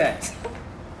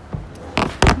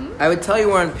I would tell you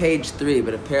we're on page 3,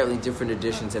 but apparently different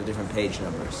editions have different page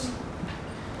numbers.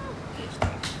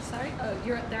 Sorry? Oh,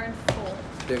 they're in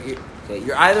 4.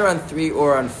 You're either on 3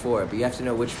 or on 4, but you have to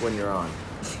know which one you're on.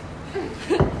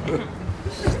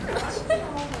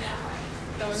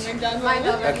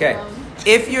 Okay.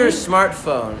 If your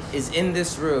smartphone is in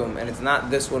this room and it's not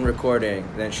this one recording,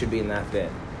 then it should be in that bit.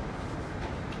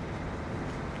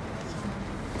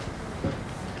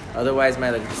 Otherwise, my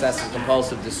obsessive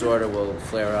compulsive disorder will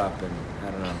flare up, and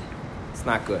I don't know. It's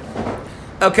not good.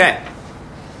 Okay.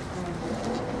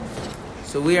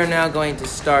 So we are now going to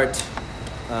start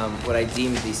what I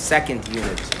deem the second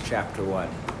unit of chapter 1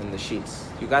 in the sheets.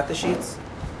 You got the sheets?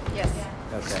 Yes.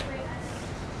 Okay.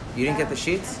 You didn't get the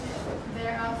sheets?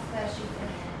 They're off the sheet.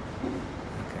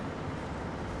 Okay.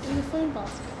 In the phone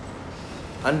basket.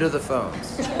 Under the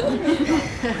phones.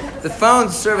 The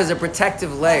phones serve as a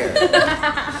protective layer.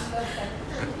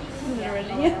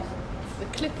 Literally. The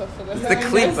clipper for the It's the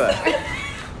clipper.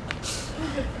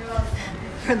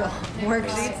 For the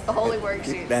worksheets, the holy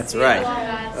worksheets. That's right.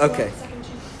 Okay.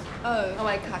 Oh,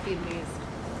 I copied these.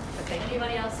 But thank you.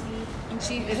 Anybody else need? and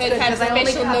she It's had good, 'cause I only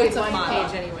special copied notes on one my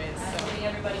page anyways. So.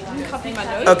 Everybody You wants copy my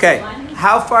notes? Okay.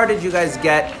 How far did you guys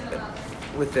get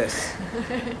with this?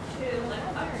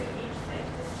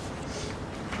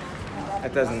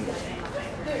 That doesn't.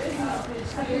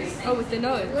 Oh, with the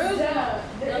notes.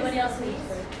 Nobody else needs?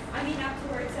 I mean, up to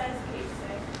where it says page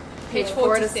 6. Page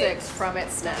 4 to 6 6 from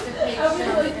its snap.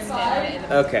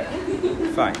 Okay.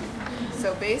 Fine.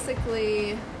 So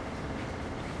basically,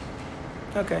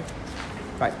 Okay.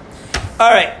 Fine.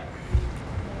 All right.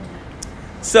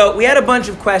 So we had a bunch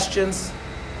of questions.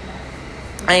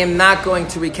 I am not going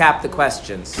to recap the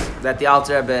questions that the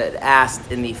Alter Rebbe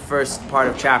asked in the first part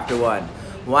of chapter 1.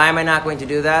 Why am I not going to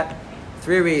do that?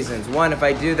 3 reasons. 1, if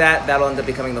I do that, that'll end up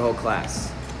becoming the whole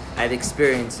class. I have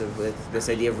experience with this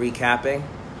idea of recapping.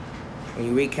 When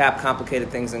you recap complicated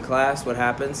things in class, what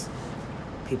happens?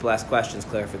 People ask questions,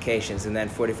 clarifications, and then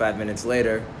 45 minutes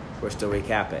later, we're still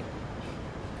recapping.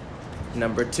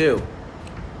 Number 2.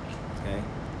 Okay.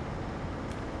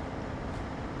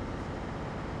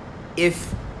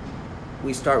 If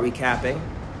we start recapping,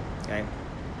 okay,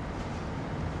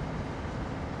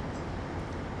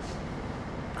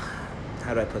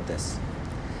 how do I put this?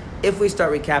 If we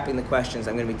start recapping the questions,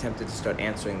 I'm going to be tempted to start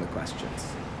answering the questions.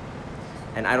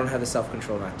 And I don't have the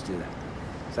self-control not to do that.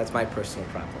 So that's my personal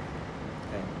problem.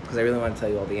 Okay? Because I really want to tell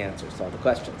you all the answers to all the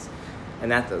questions.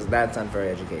 And that's not very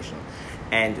educational.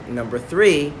 And number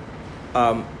 3,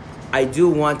 I do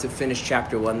want to finish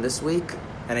chapter 1 this week.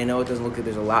 And I know it doesn't look like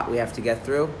there's a lot we have to get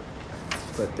through.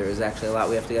 But there is actually a lot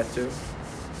we have to get through.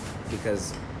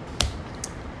 Because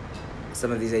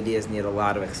some of these ideas need a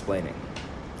lot of explaining.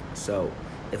 So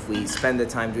if we spend the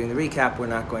time doing the recap, we're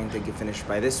not going to get finished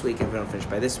by this week. If we don't finish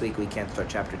by this week, we can't start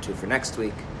chapter 2 for next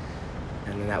week.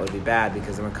 And then that would be bad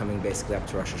because then we're coming basically up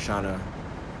to Rosh Hashanah.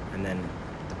 And then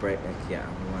the break, we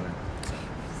want to...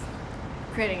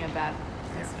 creating a bad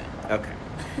precedent. Okay.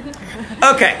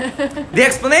 Okay. The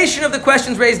explanation of the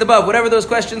questions raised above, whatever those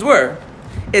questions were,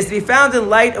 is to be found in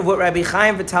light of what Rabbi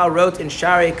Chaim Vital wrote in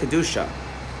Shari Kedusha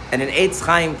and in Eitz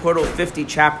Chaim, Portal 50,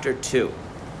 Chapter 2.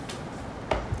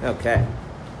 Okay.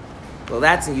 Well,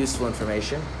 that's useful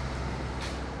information.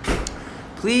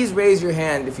 Please raise your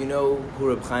hand if you know who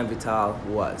Rabbi Chaim Vital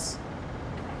was.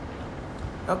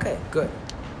 Okay, good.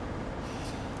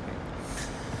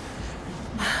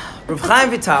 Rabbi Chaim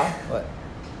Vital, what?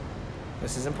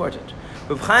 This is important.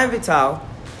 Rabbi Chaim Vital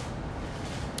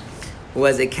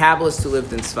was a Kabbalist who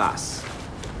lived in Sfas.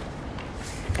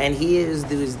 And he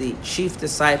was the chief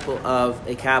disciple of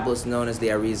a Kabbalist known as the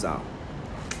Arizal.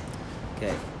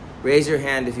 Okay. Raise your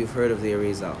hand if you've heard of the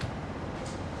Arizal.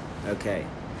 Okay.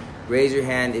 Raise your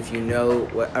hand if you know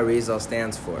what Arizal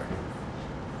stands for.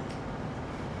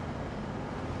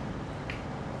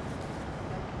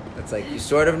 That's like, you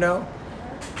sort of know?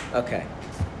 Okay.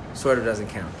 Sort of doesn't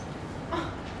count.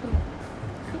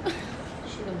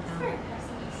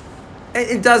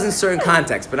 It does in certain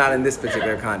contexts, but not in this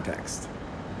particular context.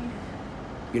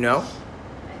 You know?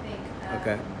 I think.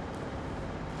 Okay.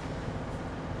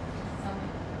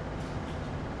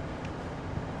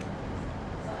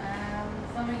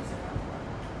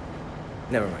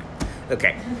 Never mind.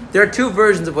 Okay. There are 2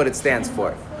 versions of what it stands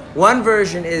for. One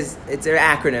version is, it's an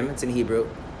acronym, it's in Hebrew.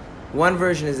 One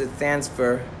version is it stands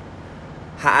for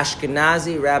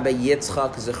Ha'ashkenazi Rabbi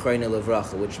Yitzchak Zechreinu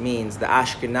Livracha, which means the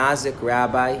Ashkenazic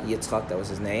Rabbi Yitzchak, that was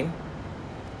his name.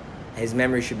 His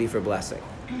memory should be for blessing.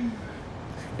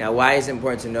 Now, why is it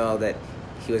important to know that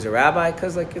he was a rabbi,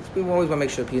 because we always want to make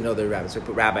sure people know they're a rabbi, so we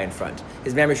put rabbi in front.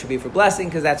 His memory should be for blessing,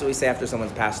 because that's what we say after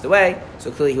someone's passed away.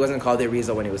 So clearly he wasn't called the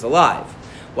Arizal when he was alive.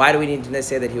 Why do we need to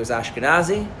say that he was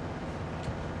Ashkenazi?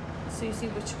 So you see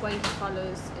which way he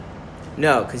follows.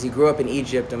 No, because he grew up in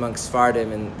Egypt amongst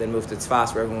Sephardim and then moved to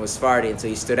Tzfas where everyone was Sephardi, and so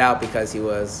he stood out because he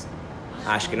was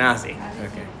Ashkenazi.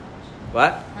 Okay.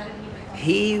 What?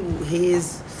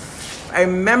 If I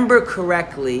remember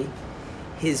correctly,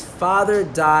 his father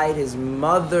died, his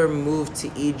mother moved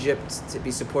to Egypt to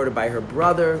be supported by her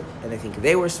brother, and I think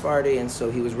they were Sephardi, and so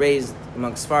he was raised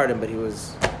amongst Sephardim, but he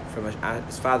was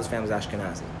his father's family was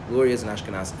Ashkenazi. Luria is an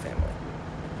Ashkenazi family.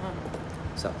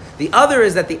 So the other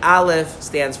is that the Aleph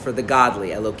stands for the godly,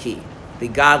 Eloki. The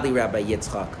godly Rabbi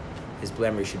Yitzchak, his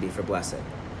memory should be for blessing.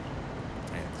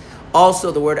 Okay.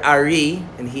 Also, the word Ari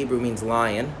in Hebrew means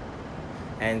lion,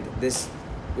 and this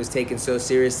was taken so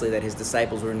seriously that his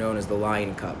disciples were known as the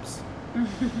lion cubs.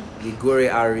 The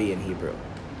Guri Ari in Hebrew.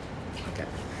 Okay.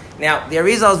 Now, the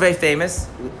Arizal is very famous.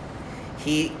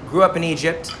 He grew up in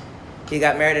Egypt. He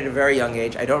got married at a very young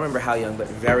age. I don't remember how young, but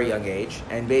very young age.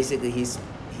 And basically,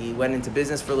 he went into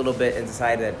business for a little bit and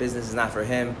decided that business is not for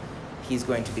him. He's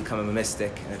going to become a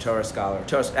mystic and a Torah scholar. A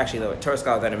Torah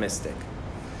scholar, then a mystic.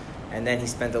 And then he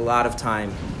spent a lot of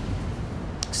time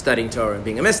studying Torah and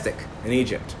being a mystic in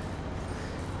Egypt.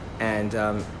 And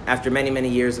after many, many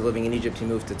years of living in Egypt, he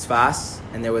moved to Tzfas,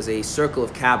 and there was a circle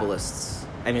of Kabbalists.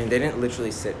 I mean, they didn't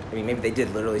literally sit. I mean, maybe they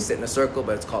did literally sit in a circle,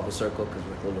 but it's called a circle because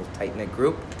we're a little tight-knit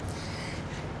group.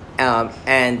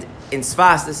 And in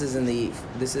Tzfas, this is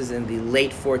in the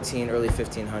late 14, early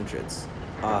 1500s.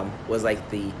 Was like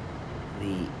the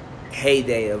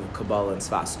heyday of Kabbalah in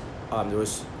Tzfas. There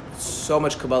was so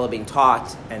much Kabbalah being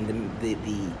taught, and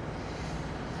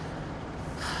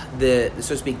the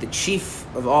so to speak, the chief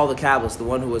of all the Kabbalists, the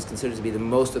one who was considered to be the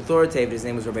most authoritative, his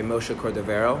name was Rabbi Moshe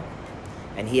Cordovero,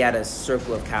 and he had a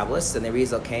circle of Kabbalists, and the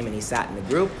Arizal came and he sat in the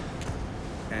group,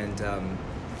 and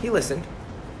he listened.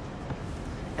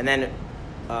 And then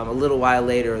a little while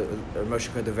later, Moshe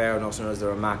Cordovero, also known as the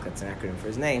Ramak, that's an acronym for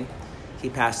his name, he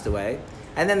passed away,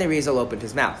 and then the Arizal opened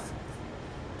his mouth.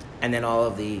 And then all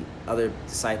of the other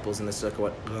disciples in the circle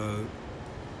went,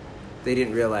 they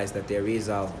didn't realize that the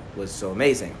Arizal was so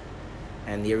amazing.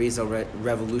 And the Arizal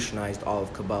revolutionized all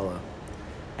of Kabbalah.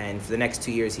 And for the next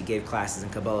 2 years, he gave classes in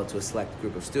Kabbalah to a select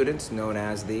group of students known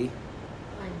as the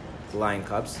Lion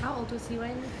Cubs. How old was he when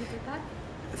he did that?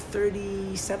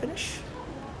 37-ish.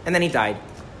 And then he died.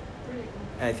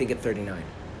 And I think at 39.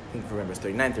 I think if I remember, it's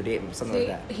 39, 38, something like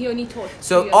that. He only taught.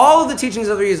 So all of the teachings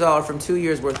of the Arizal are from 2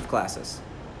 years' worth of classes.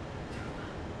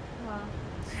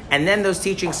 And then those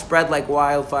teachings spread like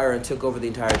wildfire and took over the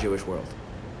entire Jewish world.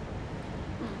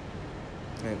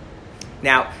 Right.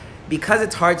 Now, because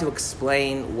it's hard to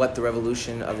explain what the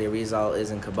revolution of the Arizal is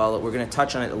in Kabbalah, we're going to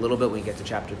touch on it a little bit when we get to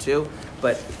chapter 2.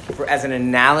 But as an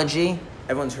analogy,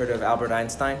 everyone's heard of Albert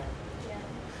Einstein? Yeah.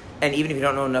 And even if you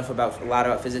don't know a lot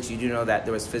about physics, you do know that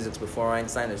there was physics before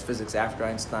Einstein, there's physics after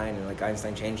Einstein, and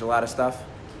Einstein changed a lot of stuff.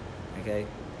 Okay?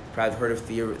 Probably heard of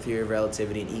theory of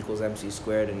relativity and equals mc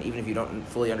squared, and even if you don't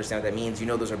fully understand what that means, you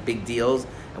know those are big deals,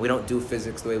 and we don't do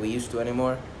physics the way we used to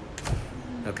anymore.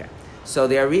 Okay, so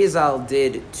the Arizal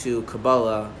did to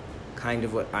Kabbalah kind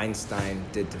of what Einstein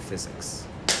did to physics.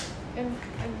 And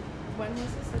when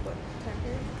was this? Like what time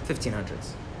period?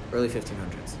 1500s, early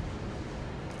 1500s,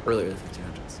 early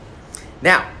 1500s.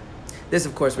 Now, this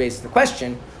of course raises the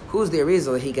question: who's the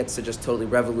Arizal that he gets to just totally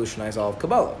revolutionize all of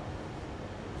Kabbalah?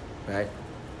 Right.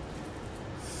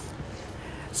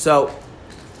 So,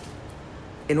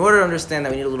 in order to understand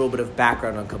that, we need a little bit of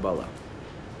background on Kabbalah.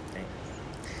 Okay.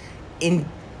 In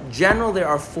general, there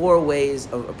are 4 ways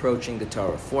of approaching the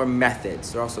Torah, 4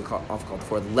 methods. They're also often called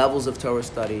 4 levels of Torah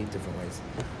study, different ways.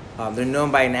 They're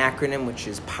known by an acronym, which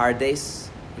is Pardes,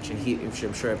 which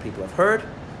I'm sure people have heard,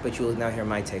 but you will now hear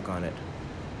my take on it.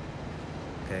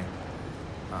 Okay.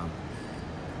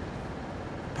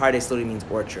 Pardes literally means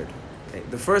orchard. Okay.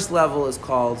 The first level is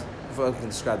called... Before I can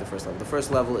describe the first level. The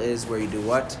first level is where you do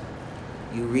what?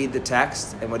 You read the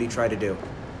text, and what do you try to do?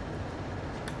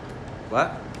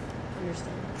 What?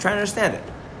 Understand. Try and understand it.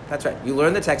 That's right. You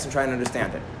learn the text and try and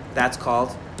understand it. That's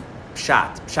called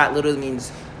pshat. Pshat literally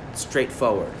means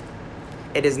straightforward.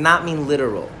 It does not mean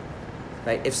literal.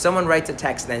 Right? If someone writes a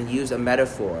text and then use a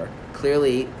metaphor,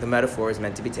 clearly the metaphor is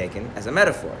meant to be taken as a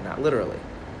metaphor, not literally.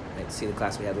 Right? See the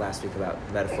class we had last week about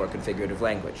metaphor, configurative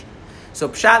language. So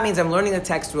pshat means I'm learning the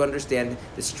text to understand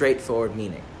the straightforward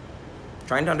meaning.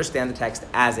 Trying to understand the text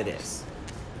as it is.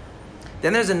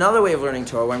 Then there's another way of learning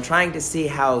Torah where I'm trying to see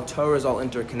how Torah is all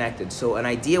interconnected. So an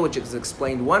idea which is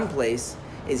explained one place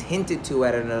is hinted to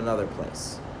at another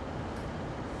place.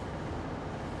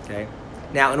 Okay?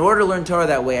 Now, in order to learn Torah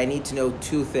that way, I need to know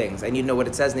two things. I need to know what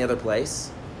it says in the other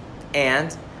place,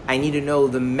 and I need to know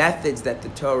the methods that the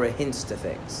Torah hints to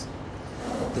things.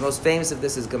 The most famous of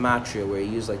this is gematria, where you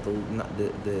use like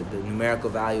the numerical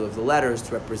value of the letters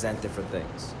to represent different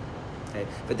things. Okay?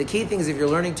 But the key thing is, if you're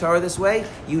learning Torah this way,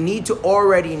 you need to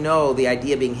already know the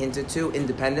idea being hinted to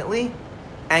independently,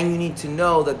 and you need to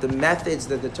know that the methods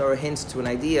that the Torah hints to an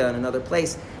idea in another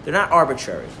place, they're not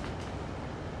arbitrary.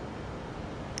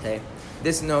 Okay?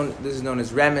 This is known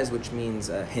as remez, which means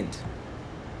hint.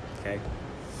 Okay?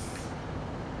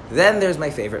 Then there's my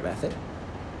favorite method.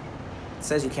 It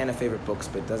says you can't have favorite books,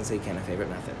 but it doesn't say you can't have favorite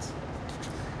methods.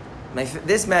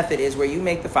 This method is where you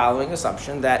make the following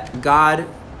assumption that God's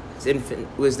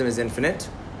wisdom is infinite,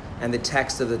 and the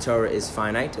text of the Torah is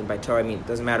finite. And by Torah, I mean it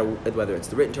doesn't matter whether it's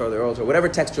the written Torah or the oral Torah, whatever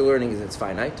text you're learning is, it's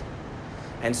finite.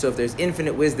 And so if there's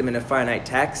infinite wisdom in a finite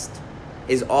text,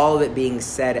 is all of it being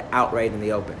said outright in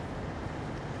the open.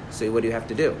 So what do you have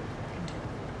to do?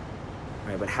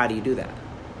 Right, but how do you do that?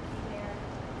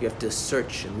 You have to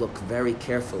search and look very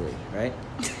carefully, right?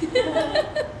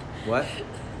 What?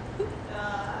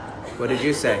 What did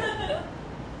you say?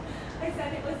 I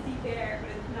said it was deep air, but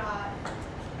it's not.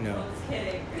 No. I was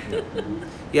kidding. No.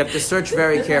 You have to search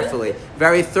very carefully,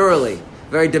 very thoroughly,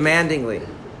 very demandingly,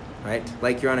 right?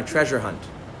 Like you're on a treasure hunt.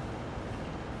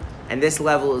 And this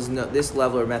level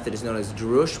or method is known as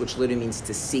drush, which literally means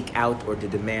to seek out or to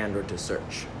demand or to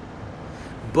search.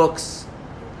 Books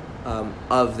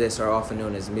of this are often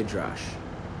known as midrash,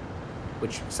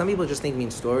 which some people just think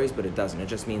means stories, but it doesn't. It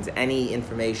just means any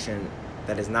information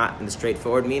that is not in the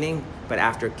straightforward meaning, but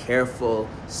after careful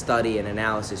study and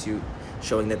analysis, you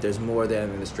showing that there's more there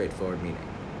than the straightforward meaning.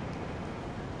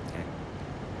 Okay.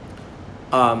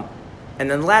 And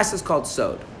then the last is called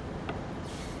sod,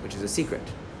 which is a secret.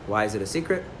 Why is it a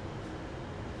secret?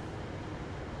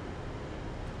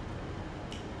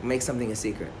 Make something a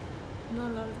secret. Not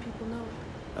a lot of people know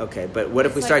it. Okay, but what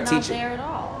if we start not teaching? There at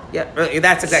all. Yeah,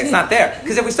 that's exactly. It's not there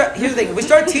because if we start, here's the thing: if we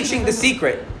start teaching the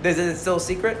secret, is it still a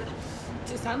secret?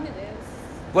 To some it is.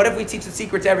 What if we teach the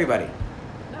secret to everybody?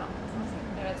 No.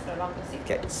 It's no longer a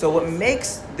secret. Okay, so what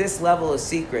makes this level a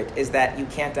secret is that you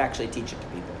can't actually teach it to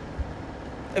people.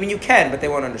 I mean, you can, but they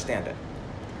won't understand it.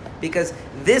 Because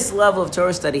this level of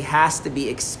Torah study has to be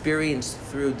experienced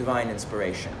through divine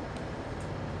inspiration.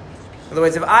 In other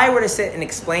words, if I were to sit and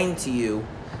explain to you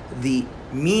the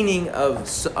meaning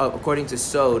of according to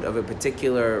Sod, of a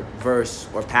particular verse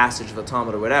or passage of the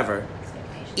Talmud or whatever,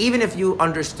 even if you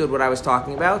understood what I was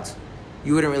talking about,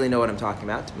 you wouldn't really know what I'm talking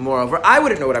about. Moreover, I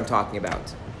wouldn't know what I'm talking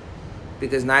about,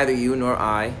 because neither you nor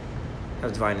I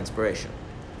have divine inspiration.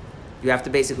 You have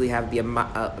to basically be a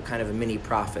kind of a mini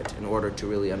prophet in order to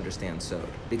really understand Sod.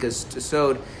 Because to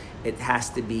Sod, it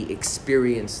has to be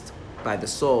experienced by the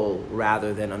soul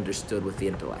rather than understood with the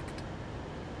intellect.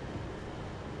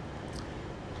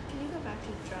 Can you go back to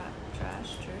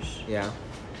Drush? Yeah.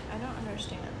 I don't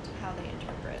understand how they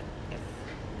interpret if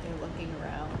they're looking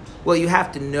around. Well, you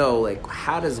have to know, like,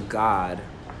 how does God...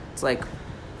 It's like,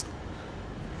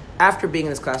 after being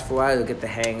in this class for a while, you'll get the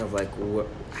hang of, like,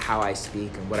 how I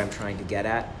speak and what I'm trying to get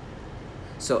at.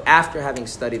 So after having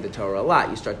studied the Torah a lot,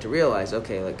 you start to realize,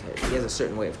 okay, like, he has a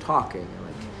certain way of talking. And,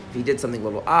 like, if he did something a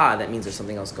little odd, that means there's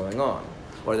something else going on.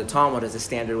 Or the Talmud has a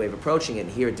standard way of approaching it,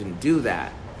 and here it didn't do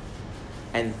that.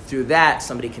 And through that,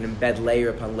 somebody can embed layer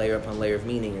upon layer upon layer of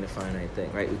meaning in a finite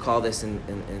thing, right? We call this in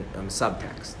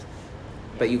subtext.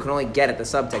 But you can only get at the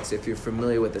subtext if you're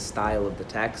familiar with the style of the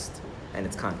text and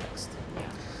its context. Yeah.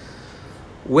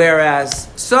 Whereas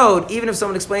Sod, even if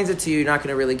someone explains it to you, you're not going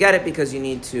to really get it because you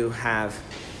need to have...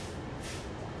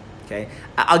 Okay?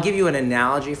 I'll give you an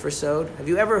analogy for Sod. Have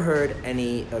you ever heard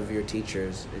any of your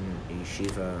teachers in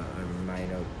yeshiva or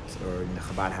Mayanot or in the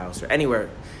Chabad house or anywhere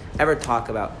ever talk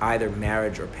about either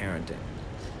marriage or parenting?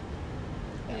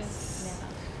 Yes.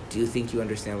 Do you think you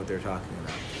understand what they're talking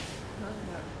about?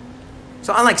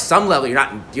 So on like some level, you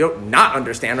don't not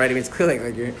understand, right? I mean, it's clearly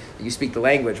like you speak the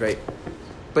language, right?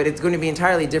 But it's going to be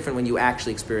entirely different when you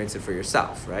actually experience it for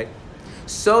yourself, right?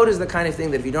 Sod is the kind of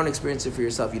thing that if you don't experience it for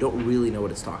yourself, you don't really know what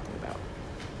it's talking about.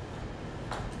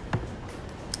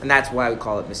 And that's why we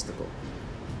call it mystical.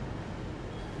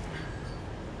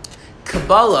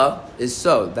 Kabbalah is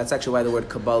Sod. That's actually why the word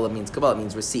Kabbalah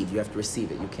means receive. You have to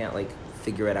receive it. You can't like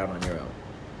figure it out on your own.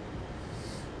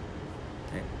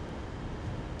 Okay?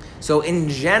 So in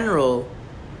general,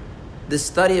 the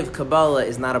study of Kabbalah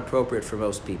is not appropriate for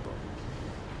most people.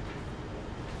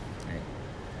 Okay?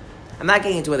 I'm not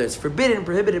getting into whether it's forbidden,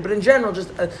 prohibited, but in general,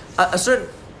 just a certain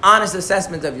honest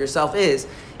assessment of yourself is,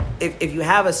 if you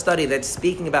have a study that's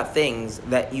speaking about things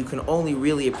that you can only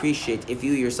really appreciate if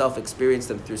you yourself experience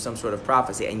them through some sort of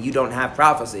prophecy, and you don't have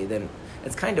prophecy, then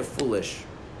it's kind of foolish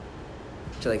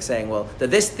to like saying, well,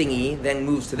 this thingy then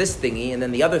moves to this thingy, and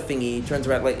then the other thingy turns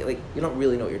around. Like you don't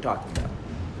really know what you're talking about.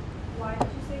 Why did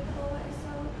you say Kabbalah is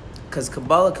so? Because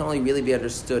Kabbalah can only really be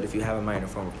understood if you have a minor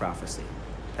form of prophecy.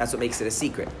 That's what makes it a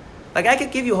secret. Like, I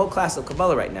could give you a whole class of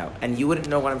Kabbalah right now, and you wouldn't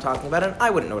know what I'm talking about, and I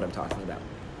wouldn't know what I'm talking about.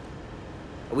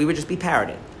 We would just be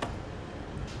parroting.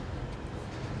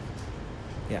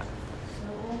 Yeah.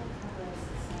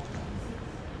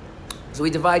 So we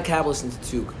divide Kabbalists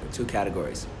into two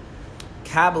categories.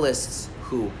 Kabbalists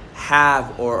who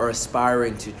have or are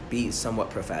aspiring to be somewhat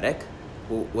prophetic,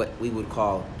 what we would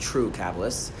call true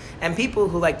Kabbalists, and people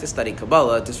who like to study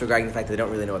Kabbalah, disregarding the fact that they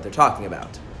don't really know what they're talking about.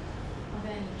 Are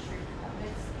there any true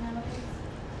Kabbalists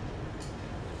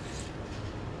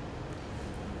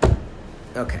nowadays?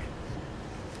 Okay.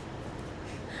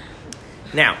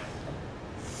 Now,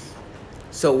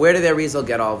 so where did Arizal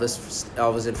get all this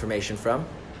information from?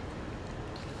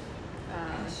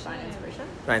 Divine inspiration.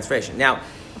 Divine inspiration. Now,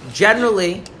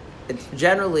 generally,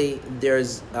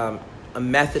 there's a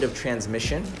method of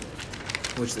transmission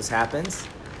in which this happens.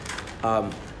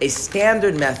 A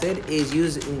standard method is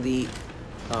using the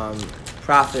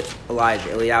prophet Elijah,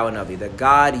 Eliyahu Navi, that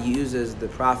God uses the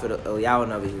prophet Eliyahu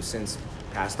Navi, who's since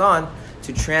passed on,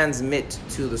 to transmit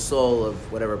to the soul of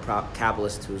whatever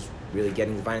Kabbalist who's really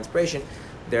getting divine inspiration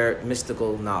their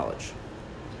mystical knowledge.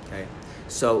 Okay,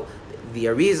 so the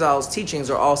Arizal's teachings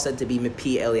are all said to be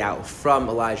Mipi Eliyahu, from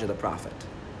Elijah the prophet.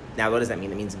 Now, what does that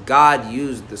mean? It means God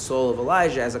used the soul of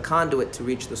Elijah as a conduit to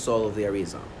reach the soul of the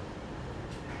Arizal.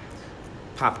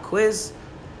 Pop quiz: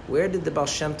 where did the Baal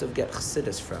Shem Tov get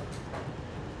Chassidus from?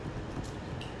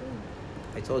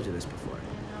 I told you this before.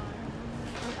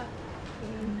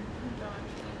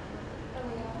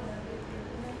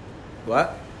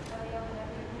 What?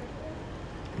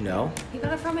 No. He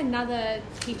got it from another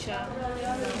teacher.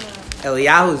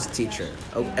 Eliyahu's teacher,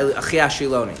 Achia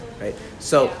Shiloni, right?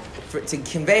 So, to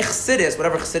convey Chassidus,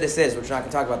 whatever Chassidus is, which we're not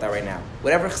going to talk about that right now,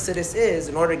 whatever Chassidus is,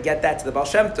 in order to get that to the Baal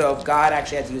Shem Tov, God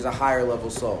actually had to use a higher level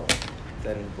soul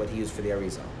than what he used for the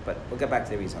Arizal. But we'll get back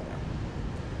to the Arizal now.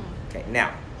 Okay,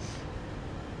 now,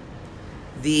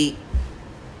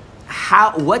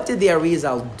 what did the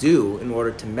Arizal do in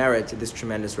order to merit this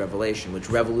tremendous revelation, which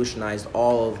revolutionized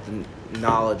all of the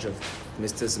knowledge of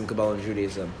mysticism, Kabbalah, and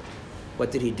Judaism?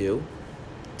 What did he do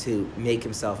to make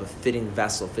himself a fitting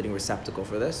vessel, fitting receptacle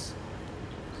for this?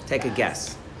 Take a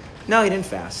guess. No, he didn't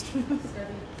fast.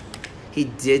 He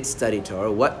did study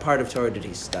Torah. What part of Torah did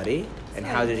he study, and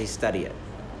how did he study it?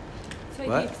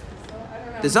 What?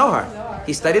 The Zohar.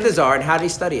 He studied the Zohar, and how did he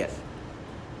study it?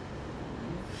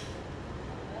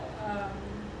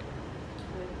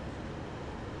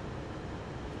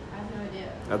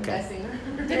 Okay.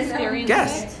 Experience.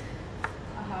 Guess.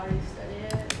 How do you study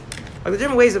it? Like, there are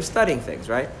different ways of studying things,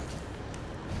 right?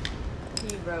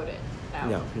 He wrote it out.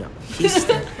 No. He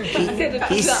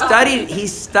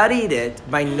studied it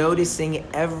by noticing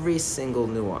every single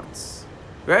nuance.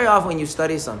 Very often when you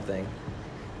study something,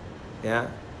 yeah,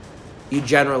 you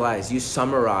generalize, you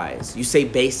summarize, you say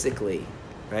basically,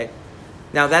 right?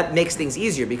 Now that makes things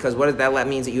easier because that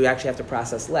means that you actually have to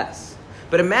process less.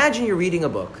 But imagine you're reading a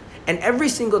book, and every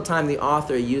single time the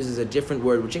author uses a different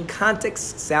word, which in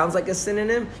context sounds like a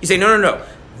synonym, you say, no.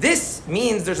 This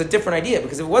means there's a different idea,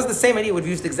 because if it was the same idea, it would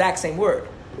use the exact same word.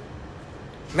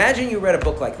 Imagine you read a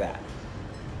book like that,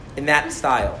 in that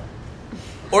style.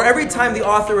 Or every time the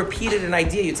author repeated an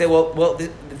idea, you'd say, well,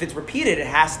 if it's repeated, there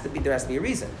has to be a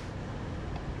reason.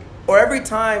 Or every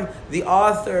time the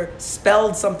author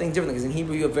spelled something differently, because in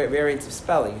Hebrew you have variants of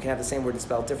spelling. You can have the same word and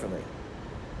spell it differently.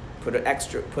 Put a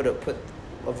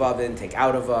vav in, take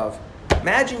out a vav.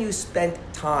 Imagine you spent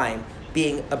time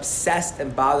being obsessed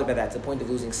and bothered by that to the point of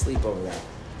losing sleep over that.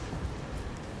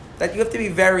 That you have to be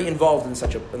very involved in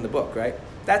the book, right?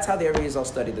 That's how the Arizal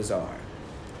studied the Zohar.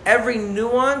 Every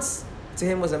nuance to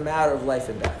him was a matter of life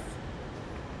and death.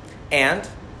 And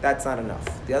that's not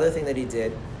enough. The other thing that he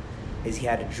did is he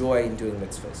had a joy in doing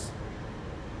mitzvahs.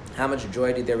 How much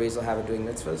joy did the Arizal have in doing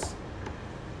mitzvahs?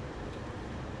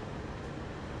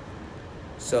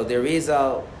 So the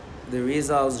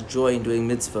Arizal's joy in doing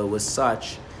mitzvah was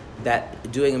such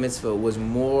that doing a mitzvah was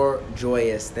more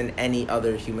joyous than any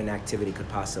other human activity could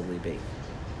possibly be.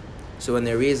 So when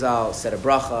the Arizal said a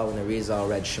bracha, when the Arizal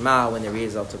read Shema, when the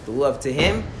Arizal took the lulav, to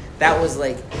him, that was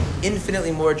like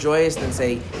infinitely more joyous than,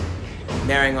 say,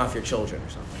 marrying off your children or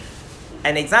something.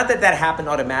 And it's not that happened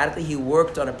automatically. He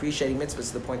worked on appreciating mitzvahs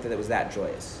to the point that it was that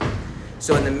joyous.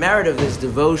 So in the merit of this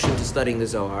devotion to studying the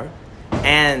Zohar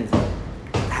and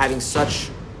having such...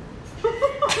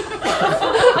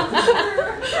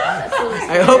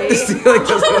 I hope the ceiling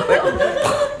doesn't go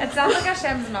like... It sounds like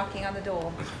Hashem's knocking on the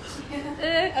door.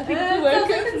 I think the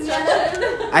workers.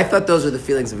 I thought those were the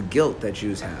feelings of guilt that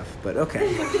Jews have, but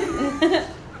okay.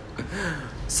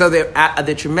 So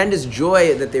the tremendous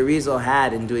joy that the Arizal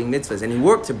had in doing mitzvahs, and he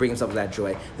worked to bring himself to that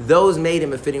joy, those made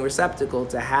him a fitting receptacle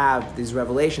to have these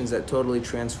revelations that totally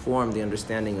transformed the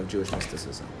understanding of Jewish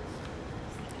mysticism.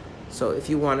 So if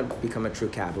you want to become a true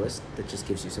Kabbalist, that just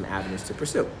gives you some avenues to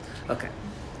pursue. Okay.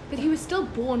 But he was still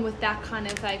born with that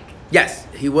kind of like... Yes,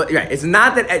 he was. Right. It's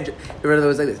not that... In other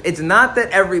words, like this. It's not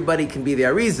that everybody can be the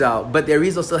Arizal, but the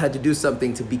Arizal still had to do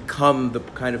something to become the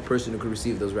kind of person who could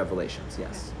receive those revelations.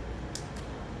 Yes.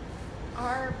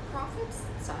 Are prophets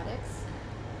tzaddiks?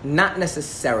 Not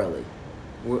necessarily.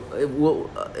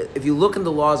 If you look in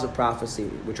the laws of prophecy,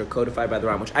 which are codified by the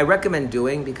Ram, which I recommend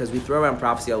doing because we throw around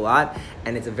prophecy a lot,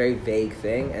 and it's a very vague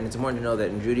thing, and it's important to know that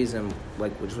in Judaism,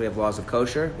 like which we have laws of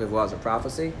kosher, we have laws of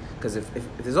prophecy, because if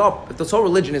this whole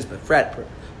religion is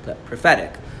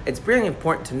prophetic, it's very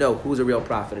important to know who's a real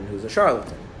prophet and who's a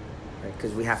charlatan, right?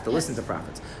 Because we have to listen to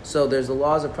prophets. So there's the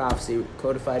laws of prophecy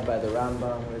codified by the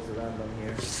Rambam. Where's the Rambam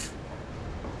here?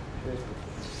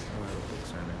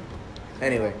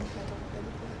 Anyway,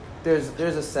 there's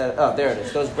a set. Oh, there it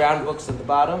is. Those brown books at the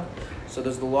bottom. So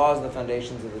there's the laws and the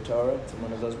foundations of the Torah. It's in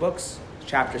one of those books.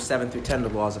 Chapter 7 through 10, the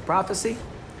laws of prophecy.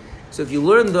 So if you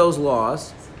learn those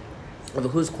laws of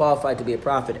who's qualified to be a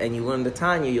prophet, and you learn the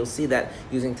Tanya, you'll see that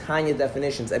using Tanya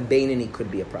definitions, a Beinoni could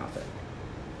be a prophet.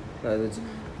 In other words,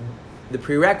 the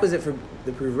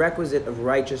prerequisite of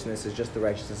righteousness is just the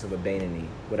righteousness of a Beinoni,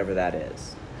 whatever that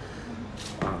is.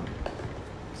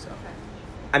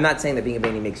 I'm not saying that being a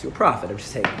Beinoni makes you a prophet. I'm just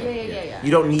saying Yeah.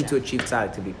 you don't need to achieve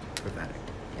tzaddik to be prophetic.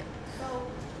 Yeah. So,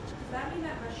 does that mean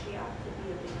that Mashiach could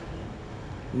be a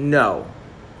Beinoni?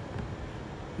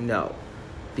 No.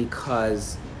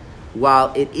 Because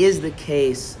while it is the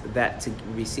case that to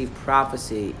receive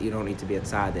prophecy, you don't need to be a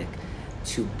tzaddik.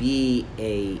 To be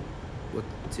a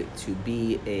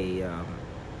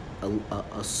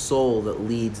soul that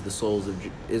leads the souls of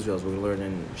Israel, as we're going to learn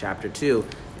in chapter 2,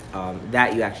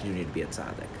 that you actually do need to be a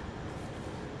tzaddik.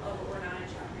 Oh, but we're not in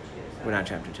chapter 2. So. We're not in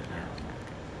chapter 2. Yeah.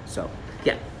 So,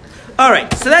 yeah. All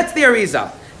right, so that's the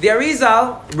Arizal. The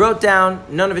Arizal wrote down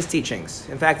none of his teachings.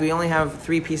 In fact, we only have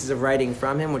 3 pieces of writing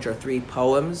from him, which are 3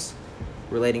 poems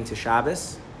relating to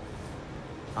Shabbos.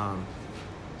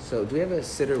 So do we have a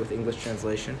sitter with English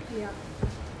translation? Yeah.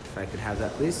 If I could have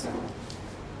that, please.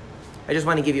 I just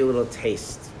want to give you a little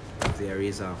taste of the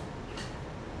Arizal.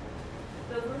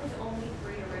 Those were his only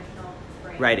 3 original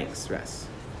Writings, yes.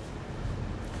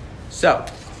 So,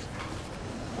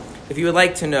 if you would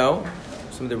like to know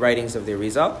some of the writings of the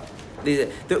Arizal,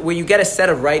 when you get a set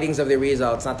of writings of the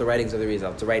Arizal, it's not the writings of the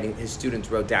Arizal, it's the writing his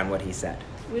students wrote down what he said.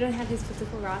 We don't have his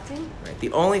physical writing. Right.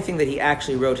 The only thing that he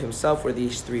actually wrote himself were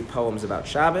these 3 poems about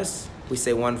Shabbos. We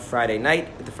say one Friday night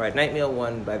at the Friday night meal,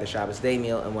 one by the Shabbos day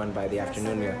meal, and one by the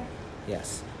afternoon meal.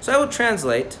 Yes. So I will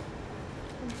translate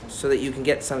so that you can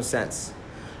get some sense.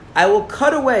 I will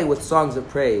cut away with songs of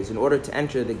praise in order to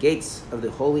enter the gates of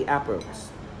the holy apples.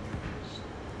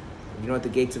 You know what the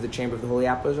gates of the chamber of the holy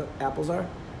apples are?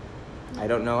 I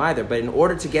don't know either, but in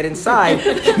order to get inside,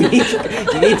 you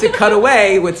need to cut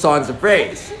away with songs of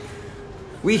praise.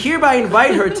 We hereby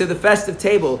invite her to the festive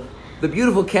table, the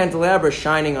beautiful candelabra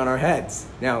shining on our heads.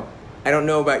 Now, I don't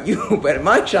know about you, but at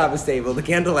my Shabbos table, the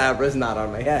candelabra is not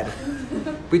on my head.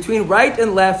 Between right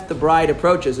and left, the bride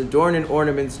approaches, adorned in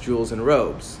ornaments, jewels, and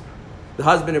robes. The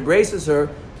husband embraces her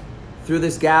through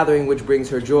this gathering which brings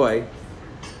her joy.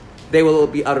 They will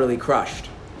be utterly crushed.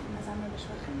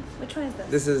 Which one is this?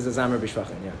 This is the Zamar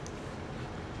Bishvachin, yeah.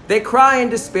 They cry in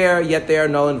despair, yet they are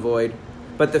null and void.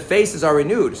 But the faces are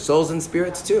renewed, souls and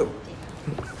spirits too.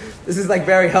 This is like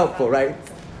very helpful, right?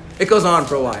 It goes on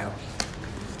for a while.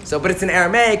 So, but it's in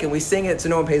Aramaic, and we sing it so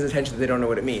no one pays attention, they don't know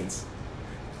what it means.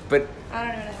 But I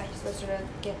don't know how you're supposed to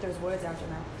get those words out your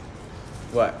mouth.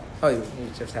 what? Oh, you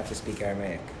just have to speak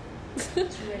Aramaic. It's really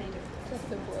difficult. Just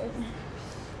the boy.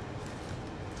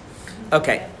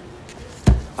 Okay.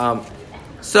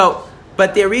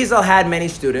 But the Arizal had many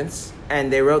students,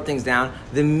 and they wrote things down.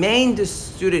 The main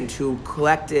student who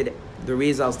collected the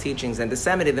Arizal's teachings and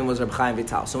disseminated them was Reb Chaim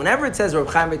Vital. So whenever it says Reb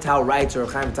Chaim Vital writes or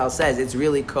Reb Chaim Vital says, it's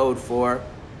really code for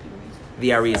the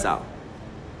Arizal.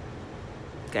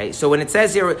 Okay, so when it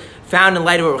says here, found in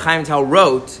light of what Reb Chaim Vital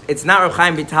wrote, it's not Reb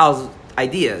Chaim Vital's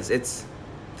ideas, it's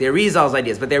the Arizal's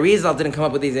ideas. But the Arizal didn't come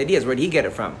up with these ideas. Where did he get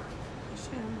it from?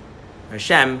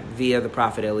 Hashem via the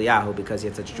prophet Eliyahu, because he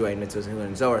had such joy in mitzvahs and he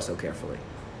learned Zohar so carefully.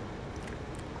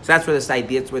 So that's where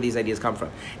that's where these ideas come from.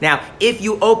 Now, if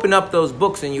you open up those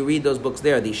books and you read those books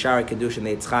there, the Shara Kedusha and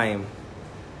the Eitz Chaim,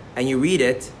 and you read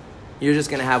it, you're just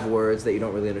going to have words that you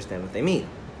don't really understand what they mean.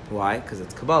 Why? Because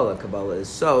it's Kabbalah. Kabbalah is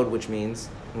sod, which means,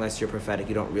 unless you're prophetic,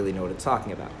 you don't really know what it's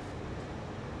talking about.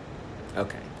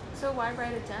 Okay. So why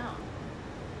write it down?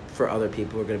 For other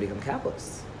people who are going to become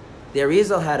Kabbalists. The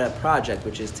Arizal had a project,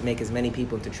 which is to make as many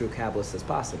people into true Kabbalists as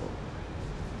possible.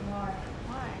 Why?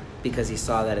 Because he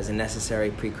saw that as a necessary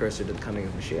precursor to the coming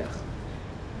of Mashiach.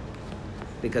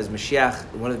 Because Mashiach,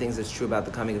 one of the things that's true about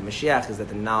the coming of Mashiach is that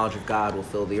the knowledge of God will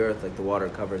fill the earth like the water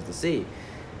covers the sea.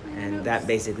 And that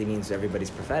basically means everybody's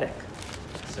prophetic.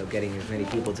 So getting as many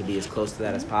people to be as close to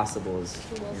that as possible is,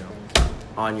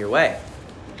 on your way.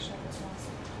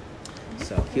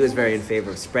 So he was very in favor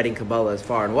of spreading Kabbalah as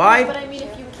far and wide. But I mean,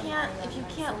 if you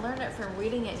can't learn it from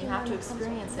reading it and you have to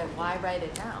experience it, why write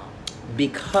it down?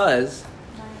 Because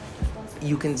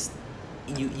you can,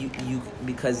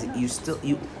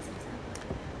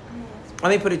 let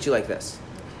me put it to you like this.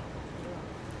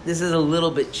 This is a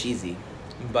little bit cheesy,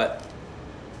 but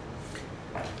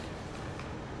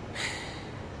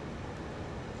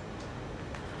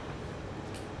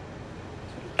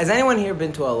has anyone here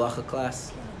been to a halacha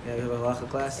class? Yeah, you have a halacha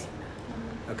class?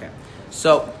 Okay.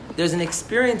 So there's an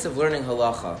experience of learning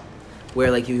halacha where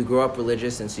like you grow up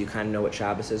religious and so you kind of know what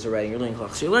Shabbos is already. You're learning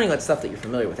halacha. So you're learning about stuff that you're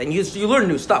familiar with. And you learn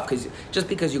new stuff because just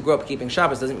because you grew up keeping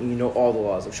Shabbos doesn't mean you know all the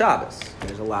laws of Shabbos.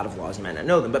 There's a lot of laws, you might not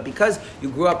know them. But because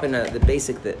you grew up in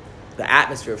the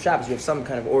atmosphere of Shabbos, you have some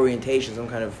kind of orientation, some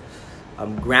kind of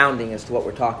grounding as to what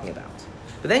we're talking about.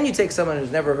 But then you take someone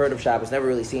who's never heard of Shabbos, never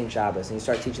really seen Shabbos, and you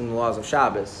start teaching them the laws of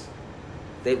Shabbos.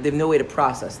 They have no way to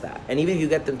process that. And even if you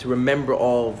get them to remember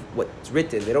all of what's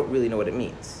written, they don't really know what it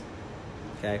means.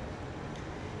 Okay?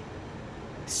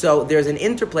 So there's an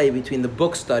interplay between the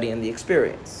book study and the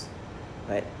experience.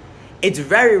 Right? It's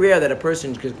very rare that a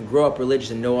person can grow up religious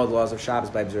and know all the laws of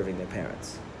Shabbos by observing their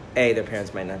parents. A, their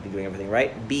parents might not be doing everything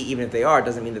right. B, even if they are,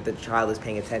 doesn't mean that the child is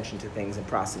paying attention to things and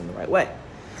processing the right way.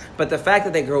 But the fact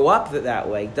that they grow up that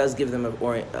way does give them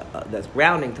that's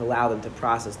grounding to allow them to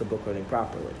process the book learning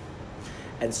properly.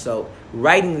 And so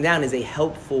writing down is a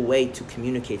helpful way to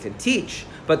communicate and teach,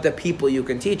 but the people you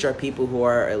can teach are people who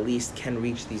are at least can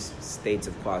reach these states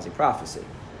of quasi-prophecy.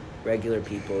 Regular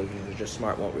people who are just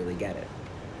smart won't really get it.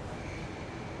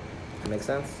 That make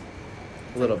sense?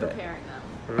 A little bit. Preparing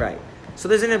them. Right. So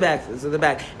there's in the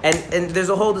back. And there's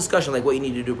a whole discussion like what you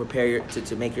need to do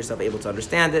to make yourself able to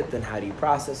understand it, then how do you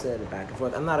process it, and back and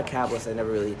forth. I'm not a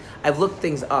Kabbalist, I've looked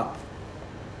things up.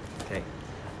 Okay.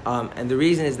 And the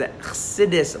reason is that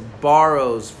Chassidus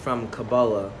borrows from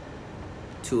Kabbalah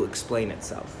to explain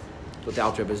itself. That's what the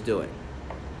Alter Rebbe is doing.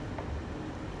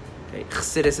 Okay,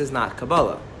 Chassidus is not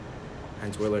Kabbalah.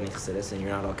 Hence we're learning Chassidus, and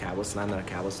you're not all Kabbalists, and I'm not a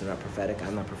Kabbalist, you're not prophetic,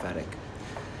 I'm not prophetic.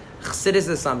 Chassidus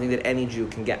is something that any Jew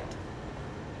can get.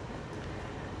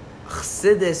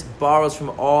 Chassidus borrows from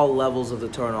all levels of the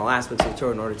Torah and all aspects of the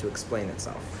Torah in order to explain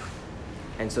itself.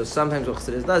 And so sometimes what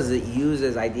Chassidus does is it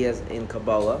uses ideas in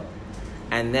Kabbalah,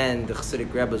 and then the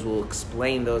Chassidic Rebbes will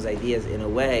explain those ideas in a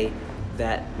way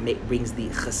that brings the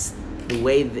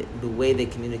way they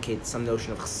communicate some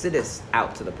notion of Chassidus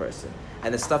out to the person.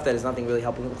 And the stuff that is nothing really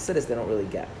helping with Chassidus, they don't really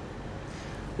get.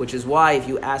 Which is why if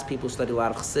you ask people who study a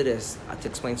lot of Chassidus to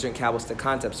explain certain Kabbalistic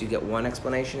concepts, you get one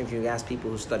explanation. If you ask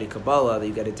people who study Kabbalah,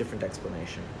 you get a different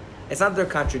explanation. It's not that they're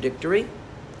contradictory,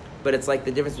 but it's like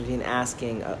the difference between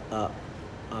asking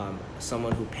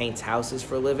someone who paints houses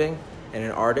for a living and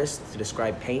an artist to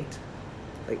describe paint.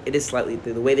 Like it is slightly,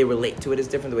 the way they relate to it is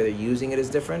different, the way they're using it is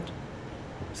different.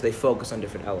 So they focus on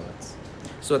different elements.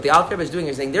 So what the Alter Rebbe is doing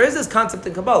is saying, there is this concept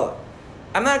in Kabbalah.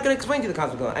 I'm not going to explain to you the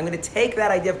concept of Kabbalah. I'm going to take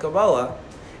that idea of Kabbalah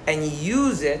and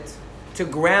use it to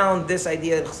ground this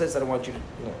idea of Chassidus that I want you to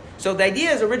know. So the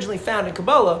idea is originally found in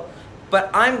Kabbalah,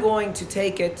 but I'm going to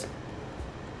take it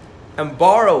and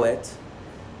borrow it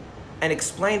and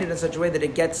explain it in such a way that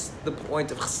it gets the point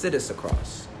of Chassidus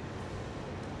across.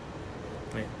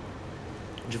 Right.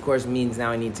 Which of course means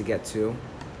now I need to get to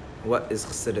what is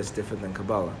Chassidus different than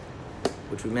Kabbalah,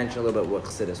 which we mentioned a little bit what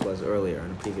Chassidus was earlier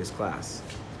in a previous class.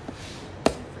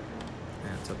 Yeah,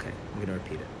 it's okay. I'm going to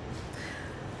repeat it.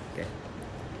 Okay.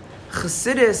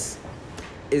 Chassidus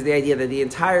is the idea that the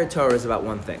entire Torah is about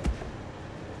one thing.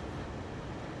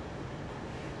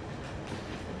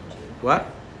 What?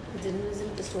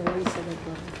 Isn't the story said that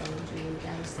God found you?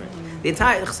 The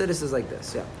entire Chassidus is like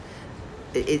this, yeah.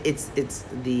 It's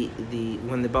the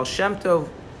when the Baal Shem Tov's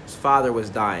father was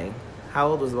dying. How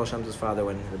old was the Baal Shem Tov's father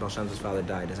when the Baal Shem Tov's father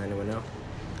died? Does anyone know?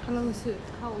 How old was he?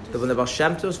 When the Baal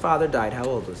Shem Tov's father died, how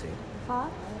old was he?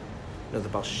 5? No, the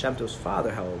Baal Shem Tov's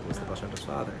father. How old was the Baal Shem Tov's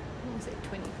father? Was it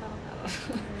 25? I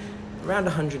don't know. Around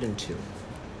 102. Are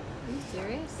you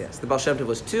serious? Yes, the Baal Shem Tov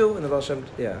was 2, and the Baal Shem Tov,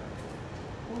 yeah.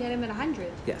 You had him at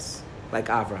 100. Yes, like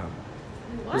Avraham.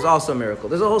 What? It was also a miracle.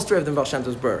 There's a whole story of the Baal Shem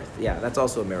Tov's birth. Yeah, that's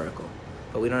also a miracle.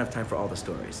 But we don't have time for all the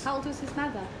stories. How old was his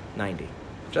mother? 90.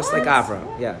 Just like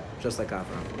Avraham. Yeah, just like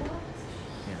Avraham.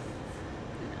 Yeah.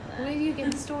 Where do you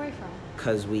get the story from?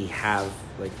 Because we have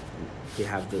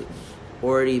the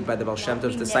already by the Baal Shem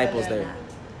Tov's disciples there.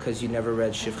 Because you never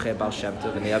read Shivchei Baal Shem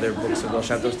Tov and the other books of Baal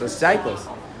Shem Tov's disciples.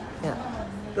 Yeah.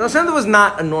 Baal Shem Tov was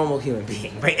not a normal human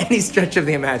being by any stretch of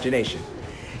the imagination.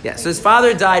 Yeah, so his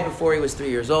father died before he was 3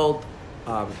 years old.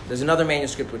 There's another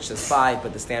manuscript which says 5,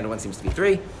 but the standard one seems to be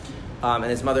 3. And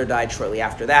his mother died shortly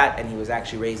after that, and he was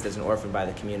actually raised as an orphan by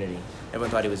the community. Everyone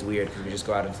thought he was weird because he would just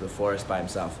go out into the forest by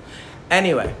himself.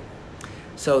 Anyway,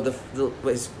 so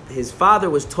his father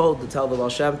was told to tell the Baal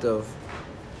Shem Tov,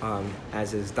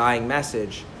 as his dying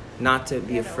message, not to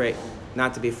be afraid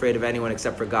of anyone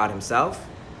except for God himself.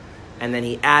 And then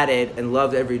he added, and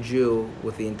loved every Jew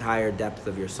with the entire depth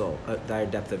of your soul, entire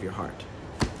depth of your heart.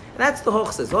 And that's the whole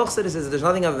chassidus. The whole chassidus is there's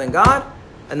nothing other than God,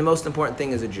 and the most important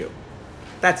thing is a Jew.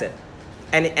 That's it.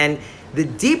 And the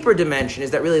deeper dimension is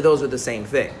that really those are the same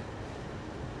thing.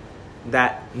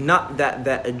 That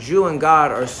a Jew and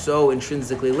God are so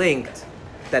intrinsically linked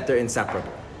that they're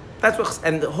inseparable. That's what,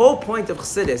 and the whole point of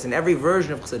chassidus, and every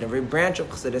version of chassidus, every branch of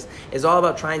chassidus, is all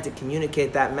about trying to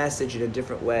communicate that message in a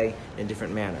different way, in a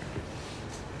different manner.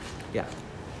 Yeah. Is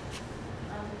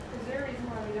there a reason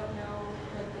why we don't know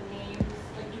like the names?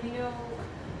 Like, do we know?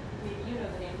 Maybe you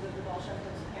know the names of the Baal Shem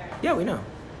Tov's parents. Yeah, we know.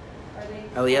 Are they?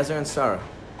 Eliezer and Sarah.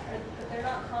 But they're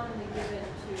not commonly given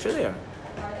to. Sure they are.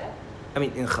 Are they? I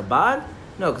mean, in Chabad?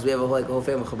 No, because we have a whole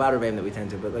family of Chabad name that we tend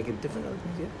to, but like in different other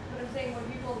things, yeah. But I'm saying when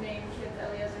people name kids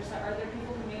Eliezer, Sarah, are there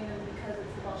people who name them because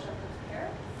it's the Baal Shem Tov's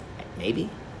parents? Maybe.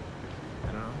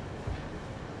 I don't know.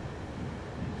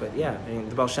 But yeah, I mean,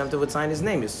 the Baal Shem Tov would sign his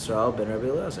name, Yisrael ben Rabbi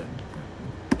Eliezer.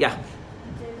 Yeah.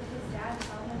 Did his dad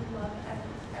tell him love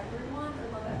everyone or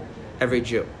love Every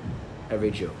Jew. Every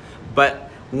Jew. But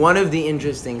one of the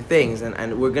interesting things,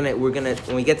 and we're gonna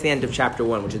when we get to the end of chapter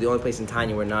 1, which is the only place in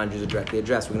Tanya where non-Jews are directly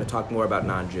addressed, we're gonna talk more about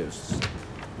non-Jews.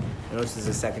 I notice this is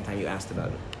the second time you asked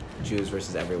about Jews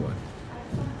versus everyone. I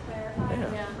just want to clarify.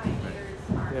 Yeah. Pioneers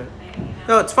aren't a thing.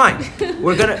 No, it's fine.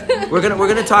 We're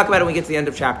gonna talk about it when we get to the end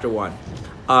of chapter 1.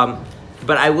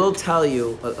 But I will tell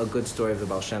you a good story of the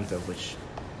Baal Shem Tov, which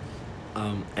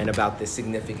and about the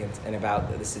significance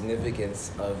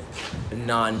of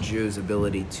non-Jews'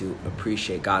 ability to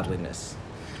appreciate godliness.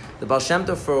 The Baal Shem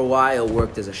Tov for a while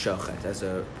worked as a shochet, as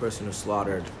a person who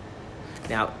slaughtered.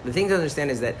 Now, the thing to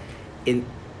understand is that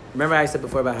remember I said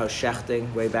before about how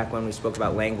shechting, way back when we spoke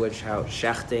about language, how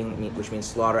shechting, which means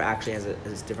slaughter, actually has a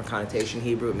different connotation in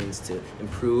Hebrew. It means to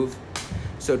improve.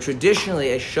 So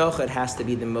traditionally, a shochet has to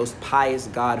be the most pious,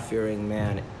 God-fearing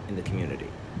man in the community.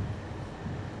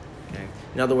 Okay?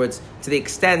 In other words, to the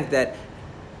extent that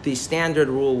the standard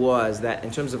rule was that in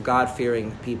terms of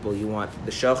God-fearing people, you want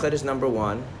the shochet is number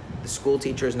 1, the school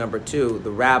teacher is number 2,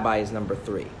 the rabbi is number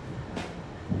 3.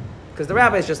 Because the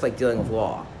rabbi is just like dealing with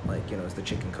law, like, is the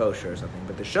chicken kosher or something.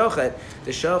 But the shochet,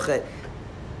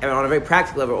 I mean, on a very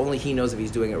practical level, only he knows if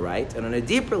he's doing it right. And on a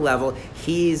deeper level,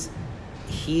 he's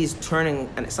turning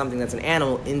something that's an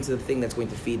animal into the thing that's going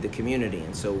to feed the community.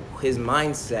 And so his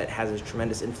mindset has a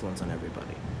tremendous influence on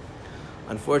everybody.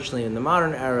 Unfortunately, in the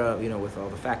modern era, with all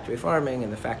the factory farming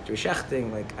and the factory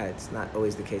shechting, it's not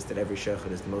always the case that every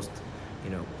shochet is the most,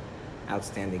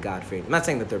 outstanding God-fearing. I'm not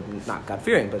saying that they're not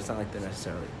God-fearing, but it's not like they're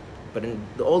necessarily. But in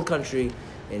the old country,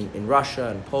 in Russia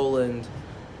and Poland,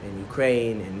 in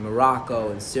Ukraine, in Morocco,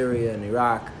 in Syria, and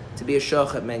Iraq, to be a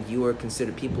shochet meant you were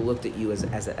considered, people looked at you as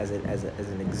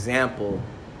an example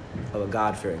of a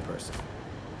God-fearing person. So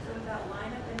is that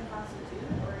lineup in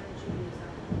Constitution or in Judaism?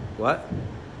 What?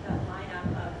 That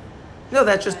lineup of... No,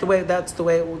 that's just the way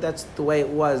it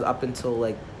was up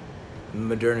until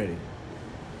modernity.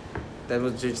 That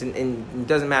was just it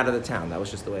doesn't matter the town. That was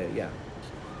just the way. Yeah.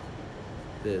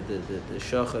 The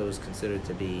shochet was considered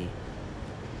to be,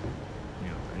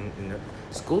 and the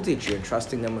school teacher,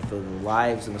 entrusting them with the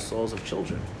lives and the souls of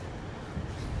children.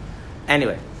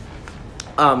 Anyway,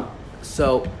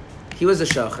 so he was a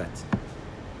shochet,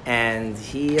 and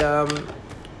he would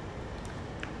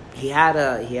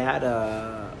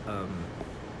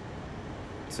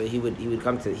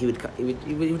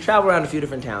travel around a few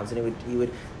different towns, and he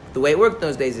would. The way it worked in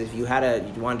those days is if you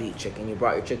wanted to eat chicken, you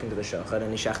brought your chicken to the shochet,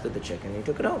 and he shechted the chicken, and he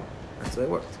took it home. That's the way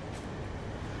it worked.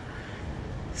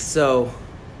 So,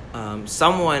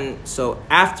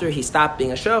 after he stopped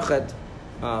being a shochet,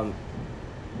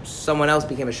 someone else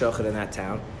became a shochet in that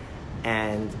town,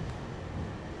 and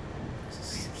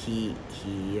he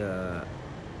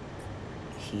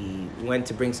went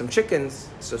to bring some chickens.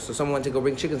 So someone went to go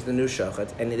bring chickens to the new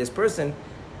shochet, and this person,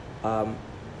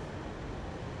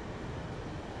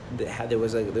 there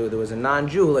was a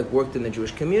non-Jew who worked in the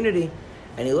Jewish community,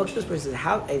 and he looked at this person.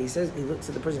 He looks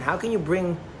at the person. How can you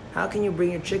bring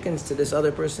your chickens to this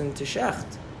other person to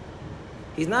shecht?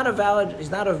 He's not a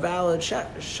valid sheikh.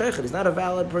 He's not a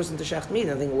valid person to shecht meat.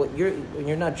 And I think when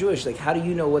you're not Jewish, how do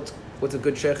you know what's a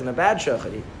good sheikh and a bad sheikh?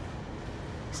 He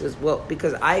says, well,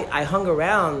 because I hung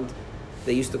around.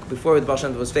 They used to, before the Baal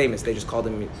Shem Tov was famous, they just called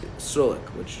him Srulik,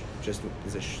 which just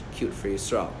is cute for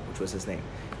Yisrael, which was his name.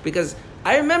 Because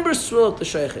I remember Srulik the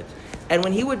sheikhet, and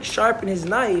when he would sharpen his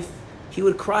knife, he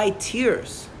would cry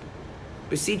tears,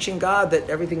 beseeching God that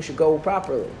everything should go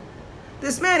properly.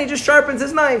 This man, he just sharpens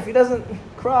his knife. He doesn't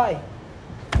cry.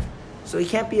 So he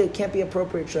can't be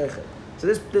appropriate sheikhet. So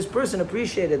this person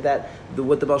appreciated that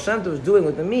what the Baal Shem Tov was doing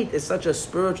with the meat is such a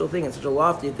spiritual thing, it's such a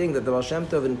lofty thing that the Baal Shem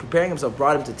Tov, in preparing himself,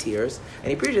 brought him to tears, and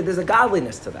he appreciated there's a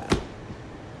godliness to that.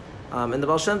 And the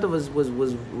Baal Shem Tov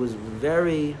was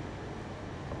very.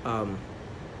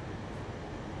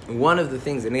 One of the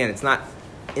things, and again, it's not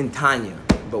in Tanya,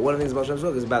 but one of the things about Baal Shem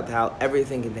Tov is about how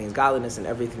everything contains godliness and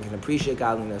everything can appreciate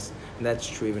godliness, and that's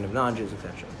true even of non-Jews,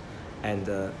 etc.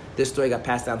 And this story got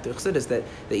passed down through Chassidus that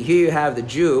here you have the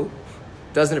Jew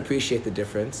doesn't appreciate the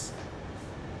difference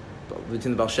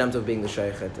between the Baal Shem Tov being the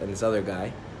sheikhet and this other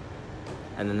guy,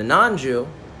 and then the non-Jew,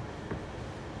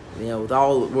 with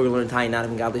all we're learning Tanya, not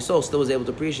having godly soul, still was able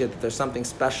to appreciate that there's something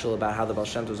special about how the Baal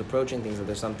Shem Tov was approaching things, that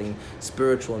there's something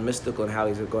spiritual and mystical in how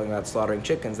he's going about slaughtering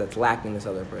chickens that's lacking this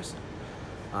other person.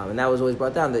 And that was always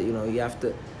brought down that you have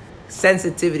to,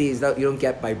 sensitivity is that you don't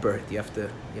get by birth. You have to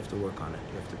work on it.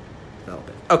 You have to develop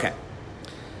it. Okay.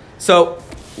 So,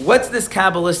 what's this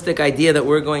Kabbalistic idea that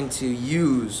we're going to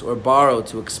use or borrow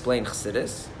to explain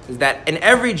Chassidus? Is that in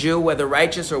every Jew, whether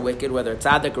righteous or wicked, whether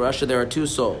tzaddik or rasha, there are two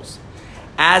souls.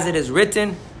 As it is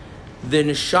written, the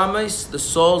neshamas, the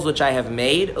souls which I have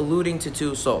made, alluding to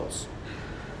two souls.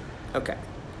 Okay.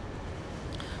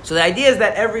 So the idea is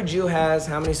that every Jew has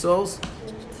how many souls?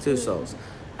 Two souls.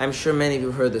 I'm sure many of you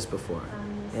have heard this before.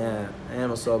 Yeah,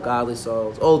 animal soul, godly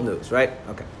souls, old news, right?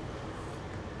 Okay.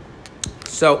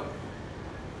 So,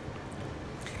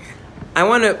 I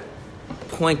want to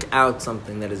point out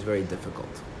something that is very difficult,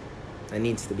 that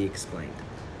needs to be explained.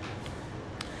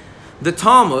 The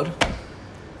Talmud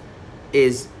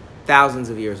is thousands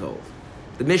of years old.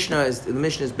 The Mishnah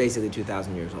is basically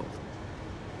 2,000 years old.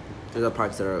 There's other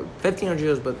parts that are 1,500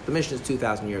 years, but the Mishnah is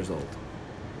 2,000 years old.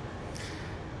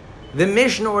 The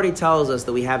Mishnah already tells us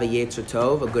that we have a Yetzer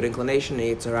Tov, a good inclination, and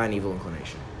a Yetzer Hara, an evil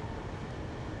inclination.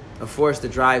 A force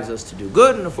that drives us to do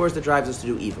good, and a force that drives us to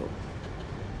do evil.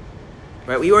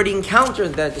 Right? We already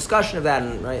encountered the discussion of that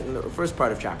in the first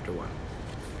part of chapter 1.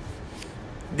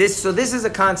 This is a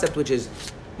concept which is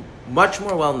much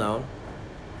more well known,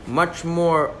 much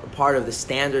more a part of the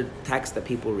standard text that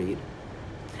people read,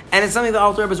 and it's something the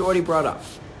Alter Rebbe has already brought up.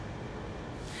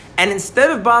 And instead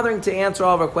of bothering to answer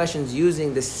all of our questions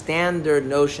using the standard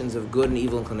notions of good and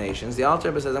evil inclinations, the Alter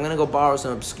Rebbe says, I'm going to go borrow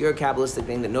some obscure Kabbalistic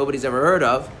thing that nobody's ever heard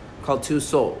of, called two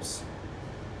souls.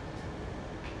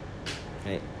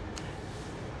 Right?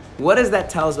 What does that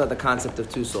tell us about the concept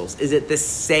of two souls? Is it the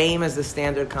same as the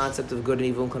standard concept of good and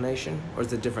evil inclination, or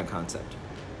is it a different concept?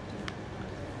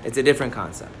 It's a different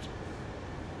concept.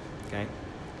 Okay?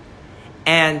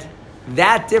 And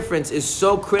that difference is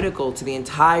so critical to the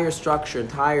entire structure,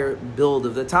 entire build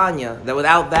of the Tanya, that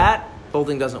without that, the whole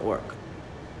thing doesn't work.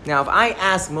 Now, if I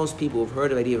ask most people who've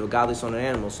heard of the idea of a godly soul and an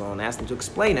animal soul, and ask them to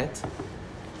explain it,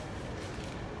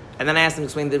 and then I ask them to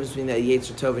explain the difference between the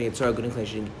Yetzer Tov and Yetzer Hara, good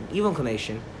inclination and evil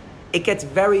inclination, it gets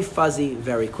very fuzzy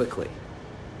very quickly.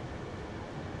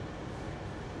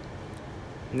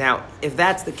 Now, if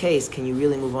that's the case, can you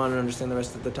really move on and understand the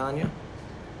rest of the Tanya?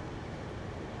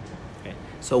 Okay.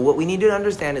 So what we need to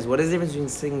understand is what is the difference between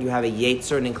saying you have a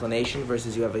Yetzer, an inclination,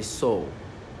 versus you have a soul.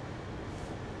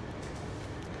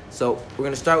 So we're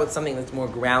going to start with something that's more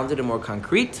grounded and more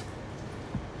concrete.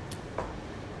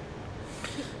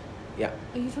 Yeah.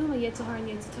 Are you talking about Yetzer Hara and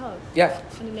Yetzer Tov? Yeah.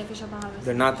 And the Nefesh HaBahamis?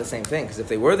 They're not the same thing, because if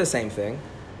they were the same thing,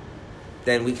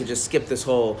 then we could just skip this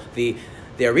whole...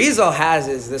 The Arizal has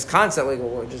is this concept,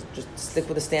 just stick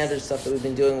with the standard stuff that we've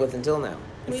been dealing with until now.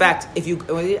 In fact,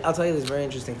 I'll tell you this very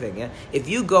interesting thing, yeah? If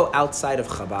you go outside of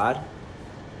Chabad,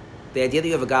 the idea that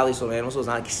you have a godly soul and animal soul is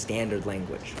not like standard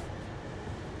language.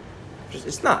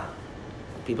 It's not.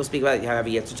 People speak about you have a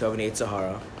Yetzer Tov and a Yetzer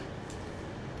Hara.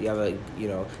 You have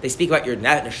they speak about your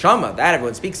neshama, that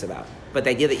everyone speaks about. But the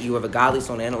idea that you have a godly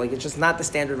soul and animal, it's just not the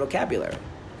standard vocabulary.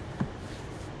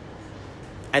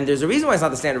 And there's a reason why it's not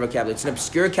the standard vocabulary. It's an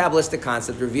obscure Kabbalistic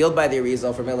concept revealed by the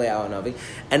Arizal from Eliyahu Hanavi.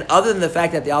 And other than the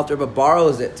fact that the Alter Rebbe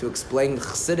borrows it to explain the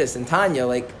Chassidus and Tanya,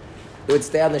 like, it would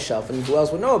stay on the shelf, and who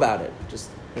else would know about it? Just,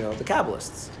 the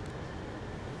Kabbalists.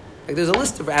 Like, there's a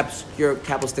list of obscure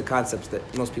Kabbalistic concepts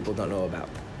that most people don't know about.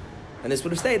 And this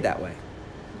would have stayed that way.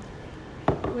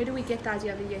 Where do we get the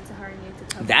idea of a Yetzer Hara and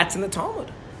Yetzer Tov? That's in the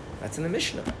Talmud. That's in the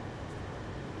Mishnah.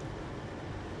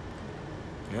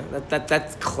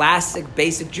 That's classic,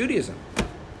 basic Judaism.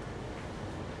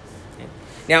 Okay.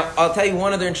 Now, I'll tell you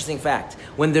one other interesting fact.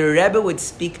 When the Rebbe would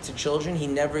speak to children, he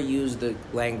never used the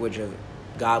language of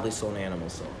godly soul and animal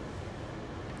soul.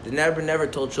 The Rebbe never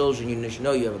told children, you should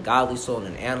know you have a godly soul and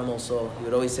an animal soul. He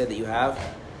would always say that you have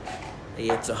a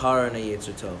Yetzer Hara and a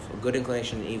Yetzer Tov, a good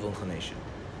inclination and an evil inclination.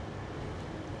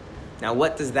 Now,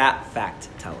 what does that fact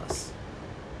tell us?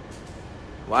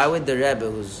 Why would the Rebbe,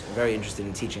 who's very interested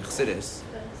in teaching Chassidus,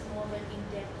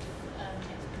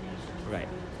 right.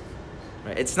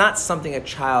 It's not something a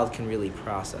child can really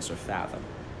process or fathom.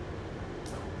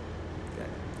 Okay.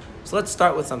 So let's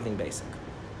start with something basic.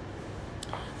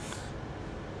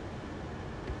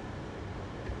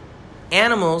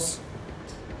 Animals,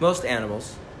 most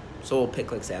animals, so we'll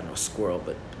pick like say, I don't know, a squirrel,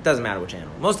 but it doesn't matter which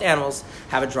animal. Most animals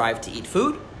have a drive to eat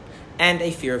food and a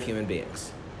fear of human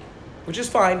beings, which is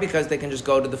fine because they can just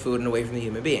go to the food and away from the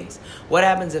human beings. What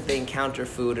happens if they encounter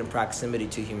food in proximity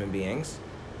to human beings?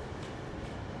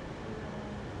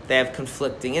 They have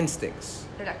conflicting instincts.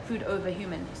 They're like food over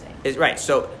human, you're saying? Right.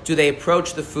 So do they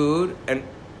approach the food and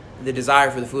the desire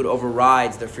for the food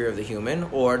overrides their fear of the human,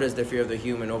 or does their fear of the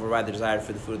human override the desire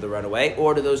for the food to run away,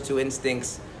 or do those two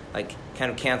instincts like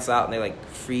kind of cancel out and they like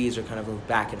freeze or kind of move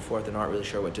back and forth and aren't really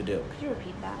sure what to do? Could you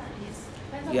repeat that,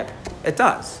 please? Yeah, it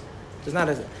does. There's not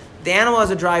the animal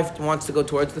has a drive, wants to go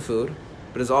towards the food,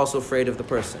 but is also afraid of the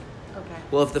person. Okay.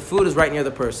 Well, if the food is right near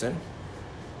the person,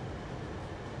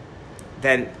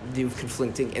 then you have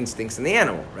conflicting instincts in the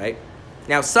animal, right?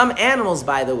 Now, some animals,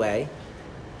 by the way,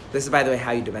 this is, by the way,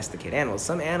 how you domesticate animals.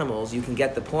 Some animals, you can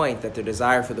get the point that their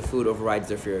desire for the food overrides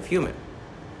their fear of human.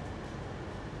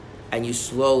 And you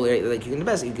slowly, like you can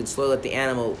domesticate, you can slowly let the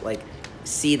animal, like,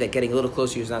 see that getting a little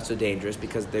closer to you is not so dangerous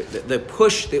because the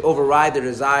push, they override their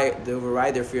desire, they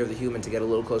override their fear of the human to get a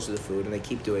little closer to the food, and they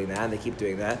keep doing that, and they keep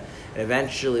doing that. And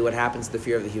eventually what happens to the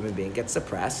fear of the human being gets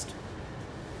suppressed,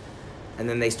 and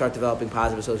then they start developing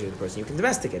positive association with the person. You can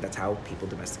domesticate. That's how people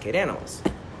domesticate animals.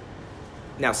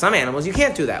 Now, some animals you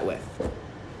can't do that with.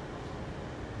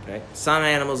 Right? Some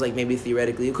animals, like maybe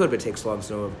theoretically you could, but it takes long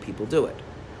to know if people do it.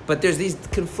 But there's these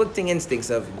conflicting instincts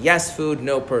of yes food,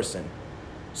 no person.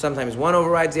 Sometimes one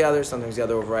overrides the other, sometimes the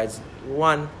other overrides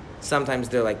one. Sometimes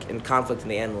they're like in conflict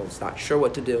and the animal's not sure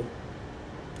what to do.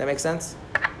 That make sense?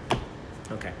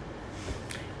 Okay.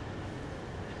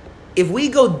 If we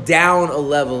go down a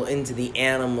level into the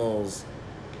animal's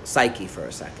psyche for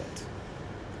a second,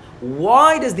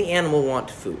 why does the animal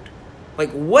want food?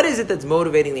 Like, what is it that's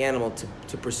motivating the animal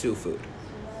to pursue food?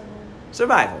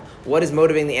 Survival. What is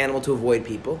motivating the animal to avoid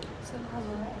people?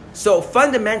 So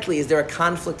fundamentally, is there a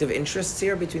conflict of interests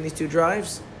here between these two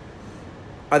drives?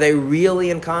 Are they really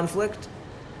in conflict?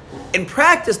 In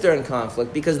practice, they're in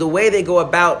conflict because the way they go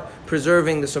about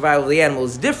preserving the survival of the animal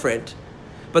is different,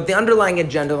 but the underlying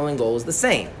agenda and goal is the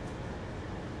same.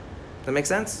 Does that make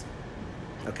sense?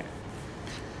 Okay.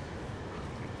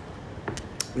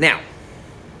 Now,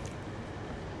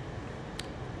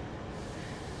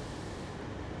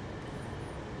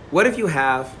 what if you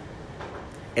have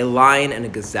a lion and a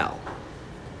gazelle?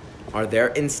 Are their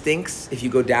instincts, if you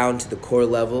go down to the core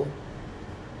level,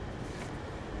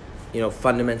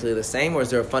 fundamentally the same, or is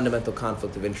there a fundamental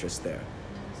conflict of interest there?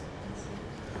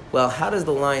 Well, how does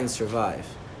the lion survive?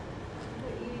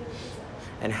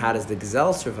 And how does the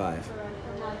gazelle survive?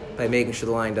 By making sure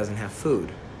the lion doesn't have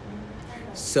food.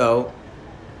 So,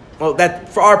 that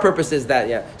for our purposes,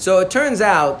 So it turns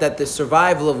out that the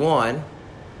survival of one.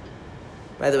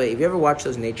 By the way, have you ever watched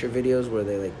those nature videos where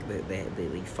they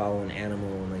follow an animal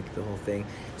and like the whole thing?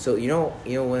 So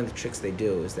one of the tricks they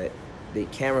do is that the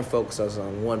camera focuses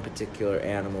on one particular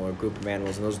animal or group of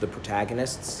animals, and those are the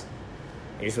protagonists.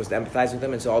 And you're supposed to empathize with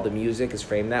them, and so all the music is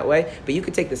framed that way. But you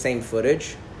could take the same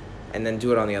footage and then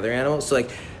do it on the other animals.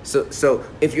 So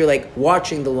if you're like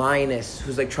watching the lioness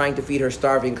who's like trying to feed her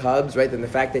starving cubs, right? Then the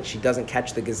fact that she doesn't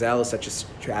catch the gazelle is such a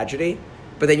tragedy.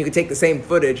 But then you could take the same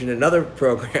footage in another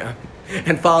program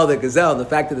and follow the gazelle. And the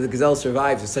fact that the gazelle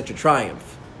survives is such a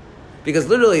triumph. Because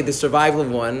literally the survival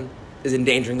of one is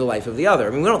endangering the life of the other.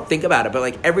 I mean, we don't think about it, but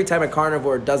like every time a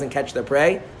carnivore doesn't catch their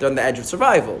prey, they're on the edge of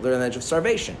survival. They're on the edge of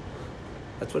starvation.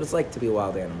 That's what it's like to be a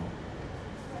wild animal.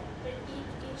 But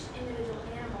each individual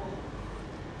animal,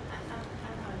 I don't know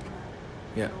how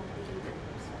Yeah. behavior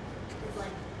perspective is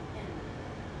like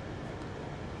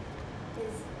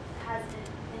has an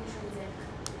intrinsic.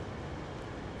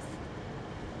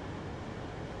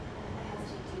 I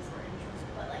hesitate to use the word intrinsic,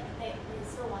 but like they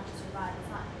still want to survive. It's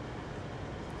not.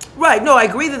 Right. No, I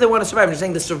agree that they want to survive. I'm just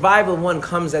saying the survival of one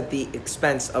comes at the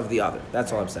expense of the other.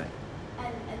 That's all I'm saying.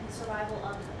 And the survival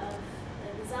of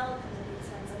the gazelle comes at the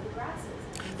expense of the grasses.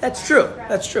 That's true.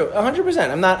 That's true.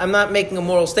 100%. I'm not making a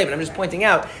moral statement. I'm just pointing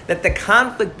out that the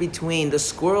conflict between the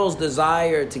squirrel's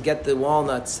desire to get the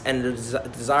walnuts and the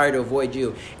desire to avoid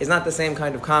you is not the same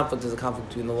kind of conflict as the conflict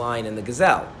between the lion and the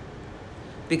gazelle.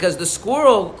 Because the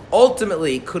squirrel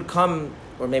ultimately could come,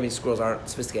 or maybe squirrels aren't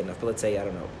sophisticated enough, but let's say, I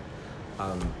don't know,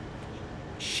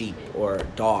 sheep or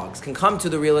dogs can come to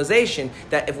the realization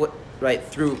that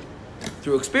through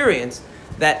experience,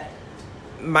 that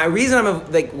my reason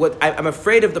I'm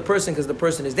afraid of the person because the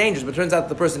person is dangerous, but it turns out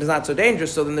the person is not so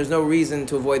dangerous, so then there's no reason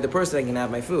to avoid the person. I can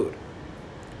have my food.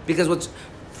 Because what's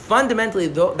fundamentally,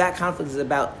 that conflict is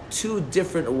about two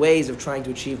different ways of trying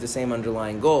to achieve the same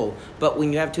underlying goal. But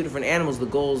when you have two different animals, the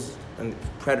goals, and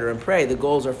predator and prey, the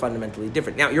goals are fundamentally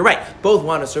different. Now, you're right, both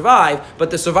want to survive,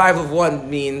 but the survival of one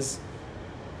means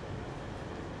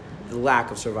the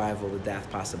lack of survival, the death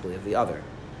possibly of the other.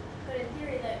 But in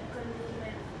theory, that couldn't the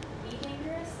human be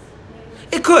dangerous?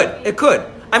 It could.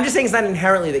 I'm just saying it's not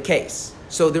inherently the case.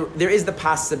 So there is the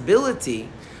possibility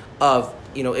of,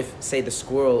 if, say, the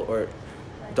squirrel or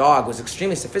dog was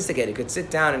extremely sophisticated, could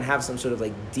sit down and have some sort of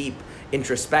like deep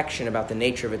introspection about the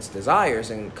nature of its desires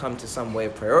and come to some way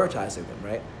of prioritizing them,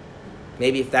 right?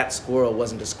 Maybe if that squirrel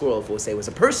wasn't a squirrel, if it was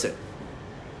a person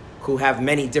who have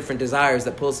many different desires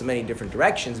that pulls in many different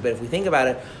directions. But if we think about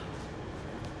it,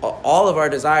 all of our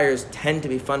desires tend to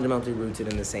be fundamentally rooted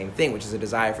in the same thing, which is a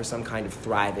desire for some kind of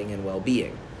thriving and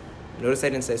well-being. Notice I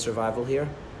didn't say survival here.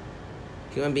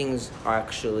 Human beings are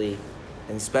actually,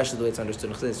 and especially the way it's understood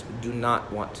in Chassidus, do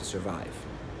not want to survive.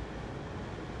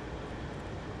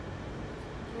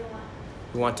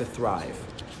 We want to thrive.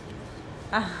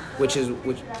 Which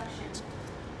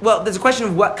well, there's a question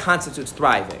of what constitutes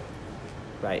thriving.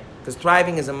 Right, because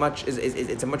thriving is a much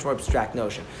more abstract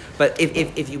notion. But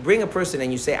if you bring a person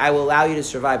and you say, I will allow you to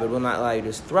survive, but will not allow you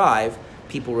to thrive,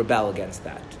 people rebel against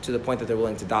that to the point that they're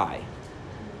willing to die.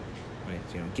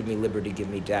 Right, give me liberty, give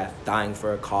me death, dying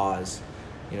for a cause,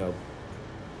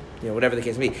 whatever the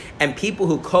case may be. And people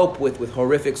who cope with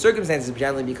horrific circumstances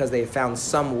generally because they have found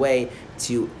some way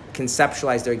to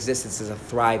conceptualize their existence as a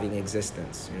thriving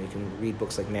existence. You can read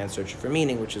books like Man's Search for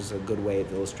Meaning, which is a good way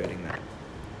of illustrating that.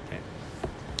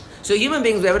 So human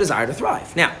beings, we have a desire to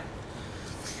thrive. Now,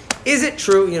 is it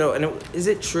true, is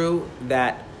it true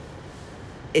that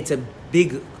it's a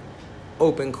big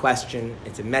open question,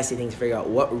 it's a messy thing to figure out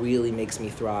what really makes me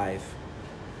thrive?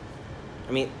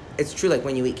 I mean, it's true, like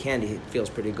when you eat candy, it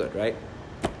feels pretty good, right?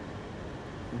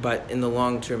 But in the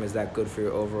long term, is that good for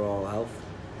your overall health?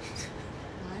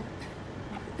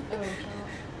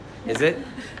 Is it?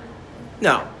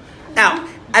 No. Now,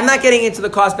 I'm not getting into the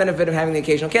cost benefit of having the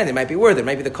occasional candy. It might be worth it. It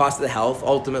might be the cost of the health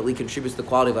ultimately contributes to the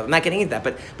quality of life. I'm not getting into that,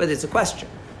 but it's a question.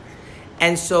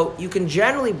 And so you can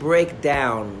generally break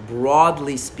down,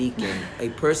 broadly speaking, a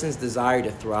person's desire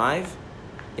to thrive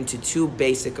into two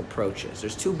basic approaches.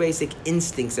 There's two basic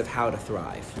instincts of how to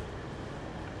thrive.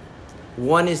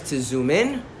 One is to zoom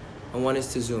in, and one is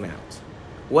to zoom out.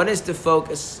 One is to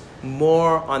focus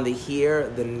more on the here,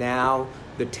 the now,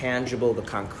 the tangible, the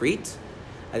concrete.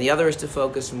 And the other is to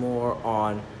focus more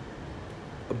on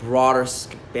a broader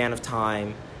span of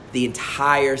time, the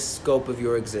entire scope of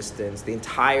your existence,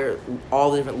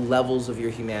 all the different levels of your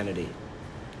humanity.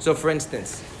 So for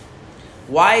instance,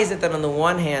 why is it that on the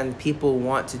one hand, people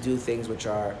want to do things which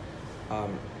are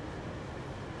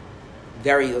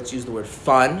very, let's use the word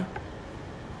fun,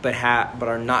 but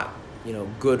are not,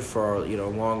 good for,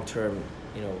 long-term,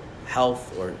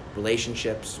 health or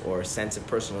relationships or sense of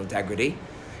personal integrity?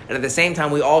 And at the same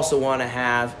time, we also want to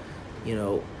have,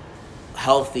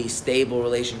 healthy, stable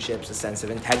relationships, a sense of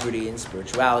integrity and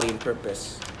spirituality and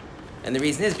purpose. And the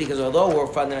reason is because although we're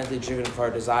fundamentally driven for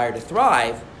our desire to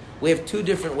thrive, we have two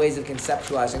different ways of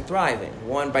conceptualizing thriving.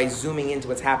 One, by zooming into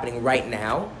what's happening right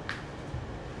now,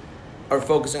 or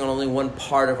focusing on only one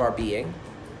part of our being,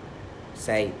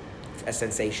 say, a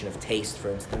sensation of taste, for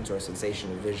instance, or a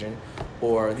sensation of vision,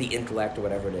 or the intellect, or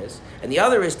whatever it is. And the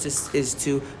other is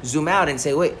to zoom out and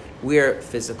say, wait, we're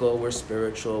physical, we're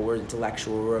spiritual, we're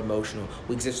intellectual, we're emotional.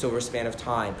 We exist over a span of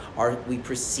time. We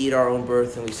precede our own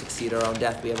birth and we succeed our own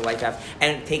death. We have a life after.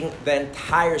 And taking the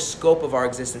entire scope of our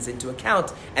existence into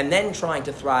account, and then trying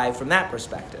to thrive from that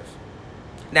perspective.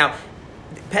 Now,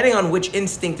 depending on which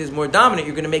instinct is more dominant,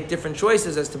 you're going to make different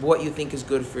choices as to what you think is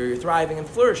good for your thriving and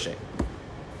flourishing.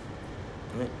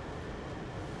 Right?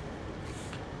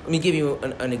 Let me give you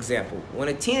an example. When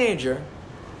a teenager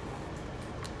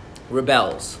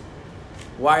rebels,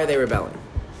 why are they rebelling?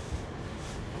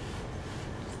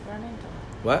 Experimental.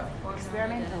 What?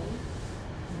 Experimental.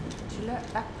 To learn.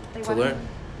 They To want learn.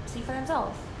 to see for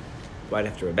themselves. Why'd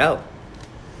have to rebel?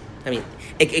 I mean,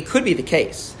 it could be the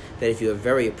case that if you have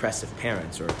very oppressive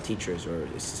parents or teachers or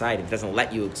a society that doesn't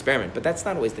let you experiment, but that's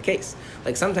not always the case.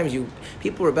 Like sometimes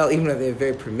people rebel even though they have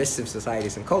very permissive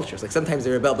societies and cultures. Like sometimes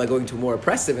they rebel by going to a more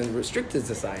oppressive and restricted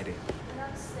society. They're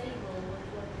not stable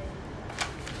with what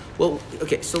they Well,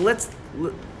 okay, so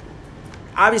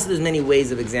obviously there's many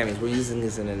ways of examining this. We're using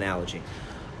this as an analogy.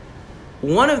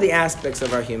 One of the aspects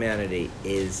of our humanity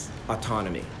is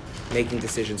autonomy, making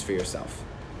decisions for yourself.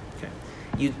 Okay,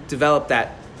 you develop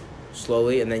that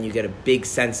slowly, and then you get a big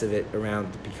sense of it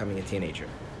around becoming a teenager.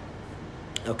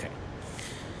 Okay.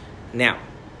 Now,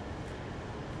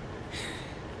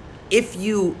 if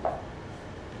you,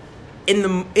 in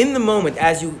the moment,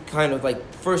 as you kind of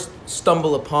like first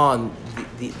stumble upon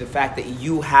the fact that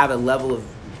you have a level of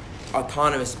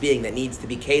autonomous being that needs to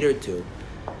be catered to,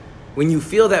 when you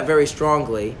feel that very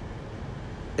strongly,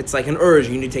 it's like an urge,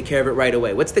 you need to take care of it right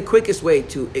away. What's the quickest way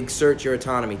to exert your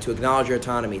autonomy, to acknowledge your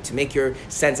autonomy, to make your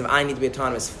sense of I need to be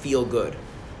autonomous feel good?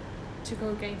 To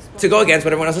go against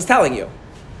what everyone else is telling you.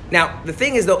 Now, the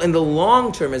thing is though, in the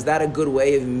long term, is that a good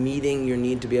way of meeting your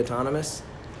need to be autonomous?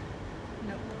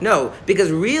 No,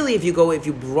 because really if you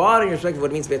broaden your perspective,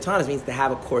 what it means to be autonomous means to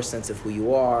have a core sense of who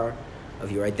you are,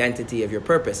 of your identity, of your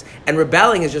purpose. And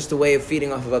rebelling is just a way of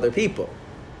feeding off of other people.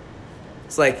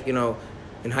 It's like,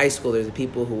 in high school, there's the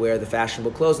people who wear the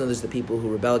fashionable clothes, and there's the people who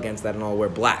rebel against that and all wear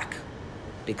black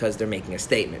because they're making a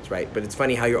statement, right? But it's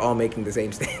funny how you're all making the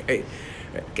same statement, right?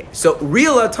 Okay. So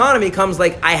real autonomy comes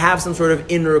like I have some sort of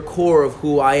inner core of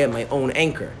who I am, my own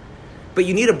anchor. But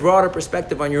you need a broader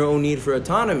perspective on your own need for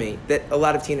autonomy that a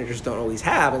lot of teenagers don't always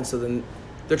have, and so then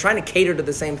they're trying to cater to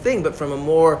the same thing, but from a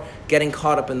more getting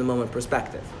caught up in the moment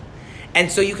perspective. And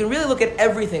so you can really look at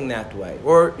everything that way.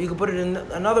 Or you can put it in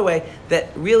another way, that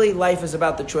really life is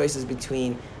about the choices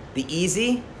between the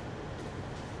easy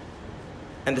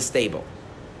and the stable.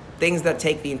 Things that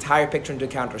take the entire picture into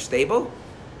account are stable.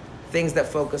 Things that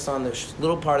focus on the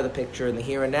little part of the picture in the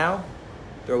here and now,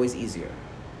 they're always easier.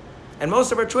 And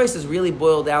most of our choices really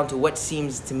boil down to what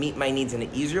seems to meet my needs in an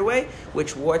easier way,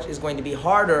 what is going to be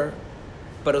harder,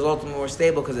 but is ultimately more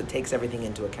stable because it takes everything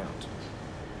into account.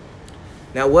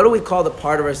 Now, what do we call the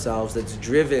part of ourselves that's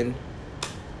driven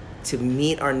to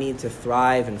meet our need to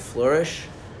thrive and flourish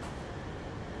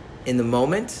in the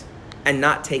moment and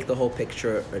not take the whole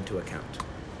picture into account?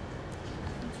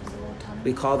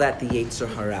 We call that the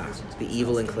Yetzer Hara, the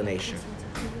evil inclination.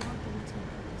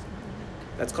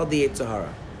 That's called the Yetzer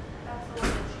Hara.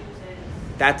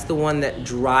 That's the one that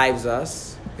drives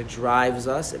us. It drives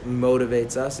us, it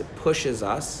motivates us, it pushes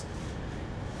us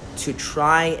to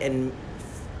try and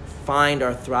find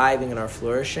our thriving and our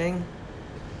flourishing,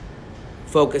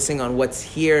 focusing on what's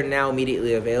here now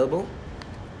immediately available.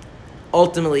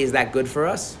 Ultimately, is that good for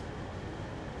us?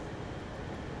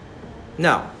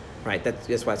 No, right?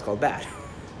 That's why it's called bad.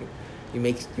 You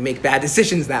make bad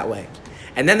decisions that way.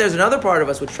 And then there's another part of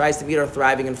us which tries to meet our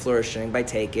thriving and flourishing by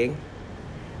taking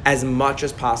as much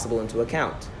as possible into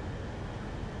account.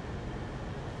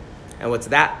 And what's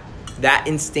that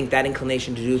instinct, that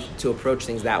inclination to approach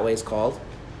things that way is called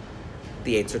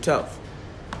the Yetzer Tov.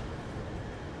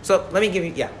 So let me give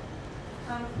you, There's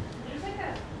like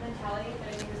a mentality that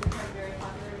I think has become very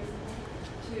popular recently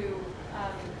to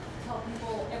tell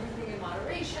people everything in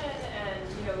moderation, and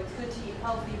it's good to eat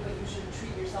healthy, but you should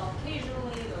treat yourself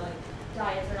occasionally. Or like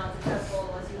diets are not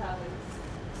successful unless you have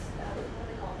what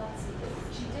do they call that?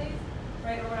 Cheat days,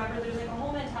 right, or whatever. There's like a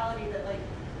whole mentality that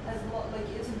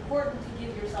it's important to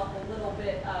give yourself a little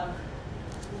bit of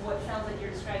what sounds like you're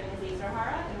describing as Yetzer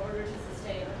Hara in order to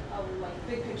sustain a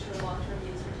big picture long-term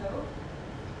Yetzer Tov.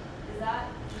 Is that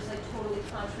just totally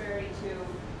contrary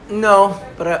to? No,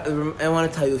 but I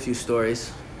want to tell you a few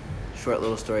stories, short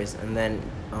little stories, and then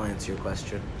I'll answer your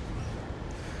question.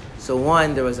 So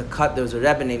one, there was a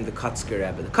Rebbe named the Kotzker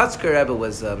Rebbe. The Kotzker Rebbe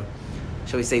was, shall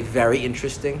we say, very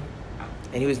interesting,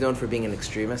 and he was known for being an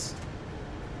extremist.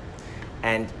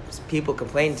 And people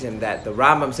complained to him that the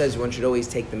Rambam says one should always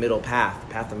take the middle path,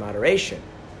 the path of moderation.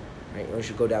 Right? One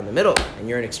should go down the middle, and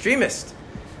you're an extremist.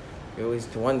 You're always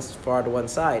far to one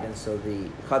side. And so the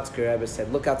Kotzker Rebbe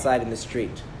said, look outside in the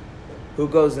street. Who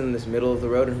goes in this middle of the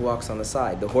road and who walks on the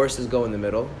side? The horses go in the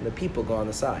middle, and the people go on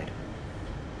the side.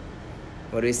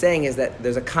 What he's saying is that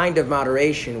there's a kind of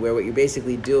moderation where what you're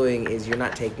basically doing is you're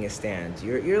not taking a stand.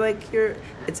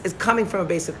 It's coming from a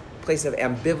basic place of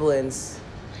ambivalence.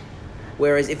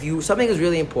 Whereas if something is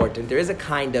really important, there is a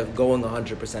kind of going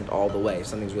 100% all the way if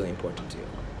something's really important to you.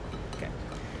 Okay,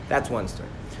 that's one story.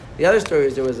 The other story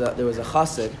is there was a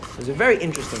chassid. He was a very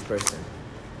interesting person.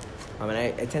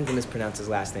 I tend to mispronounce his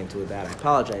last name too bad. I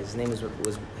apologize. His name was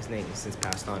since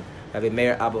passed on. Rabbi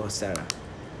Meir Abu Hasera.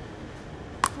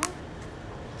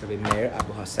 Rabbi Meir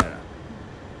Abu Hasera.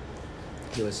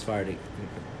 He was Sephardi.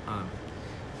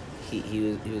 He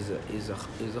was a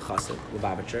chassid,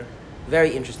 Lubavitcher.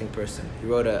 Very interesting person. He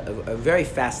wrote a very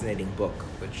fascinating book,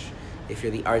 which, if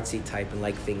you're the artsy type and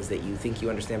like things that you think you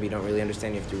understand but you don't really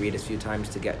understand, you have to read a few times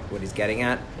to get what he's getting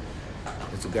at.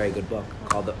 It's a very good book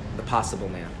called The Possible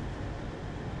Man.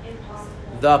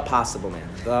 The Possible Man.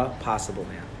 The Possible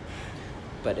Man.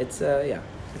 But it's a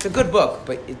good book,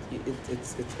 but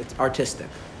it's artistic.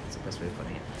 That's the best way of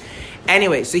putting it.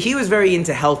 Anyway, so he was very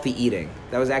into healthy eating.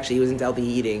 He was into healthy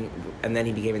eating, and then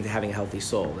he became into having a healthy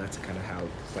soul. That's kind of how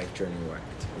his life journey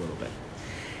worked a little bit.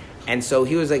 And so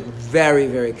he was very,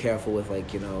 very careful with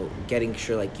getting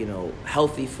sure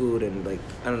healthy food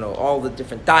and all the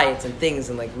different diets and things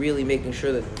and really making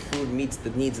sure that the food meets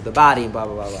the needs of the body and blah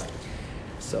blah blah blah.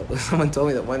 So someone told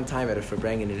me that one time at a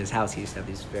Farbrengen in his house, he used to have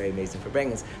these very amazing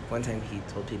Farbrengens. One time he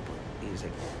told people, it was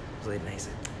late night, he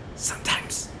said,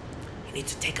 sometimes you need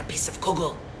to take a piece of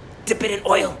kugel, dip it in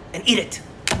oil, and eat it.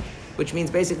 Which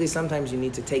means basically sometimes you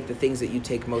need to take the things that you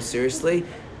take most seriously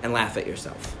and laugh at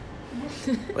yourself.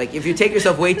 If you take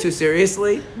yourself way too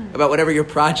seriously about whatever your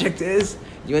project is,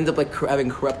 you end up having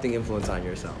corrupting influence on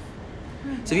yourself.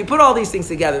 So if you put all these things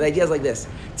together, the idea is like this.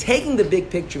 Taking the big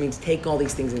picture means taking all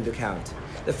these things into account.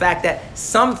 The fact that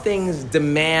some things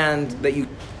demand that you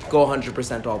go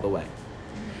 100% all the way.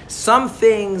 Some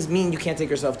things mean you can't take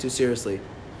yourself too seriously.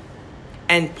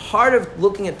 And part of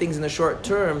looking at things in the short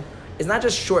term is not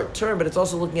just short term, but it's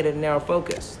also looking at it in narrow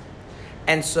focus.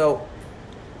 And so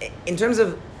in terms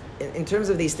of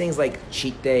these things like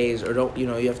cheat days or you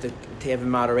have to have in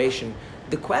moderation,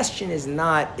 the question is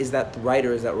not, is that right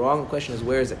or is that wrong? The question is,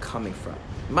 where is it coming from?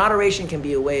 Moderation can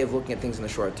be a way of looking at things in the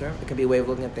short term. It can be a way of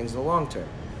looking at things in the long term.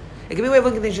 It can be a way of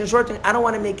looking at things in the short term. I don't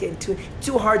want to make it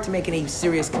too hard to make any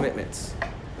serious commitments.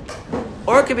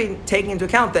 Or it could be taking into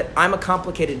account that I'm a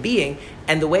complicated being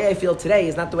and the way I feel today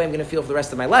is not the way I'm going to feel for the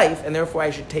rest of my life, and therefore I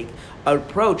should take an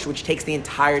approach which takes the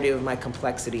entirety of my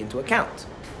complexity into account.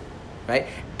 Right?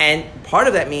 And part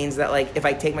of that means that if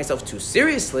I take myself too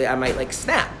seriously, I might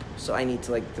snap. So I need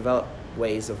to develop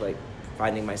ways of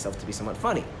finding myself to be somewhat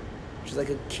funny, which is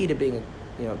a key to being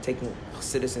taking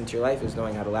chassidus into your life is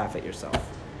knowing how to laugh at yourself,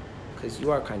 because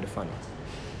you are kind of funny.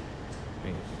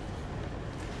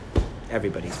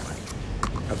 Everybody's funny.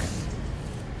 Okay.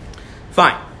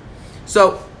 Fine.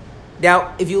 So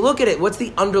now, if you look at it, what's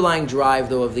the underlying drive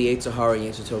though of the Yetzer Hara and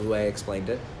Yetzer Tov, the way I explained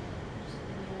it?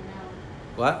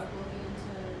 What?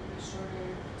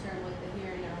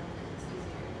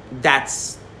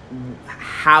 That's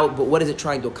how, but what is it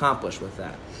trying to accomplish with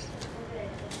that?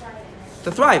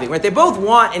 The thriving, right? They both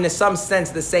want, in some sense,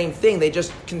 the same thing. They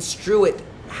just construe it,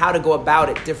 how to go about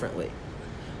it differently.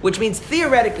 Which means,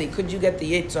 theoretically, could you get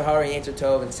the Yetzer Hara and Yetzer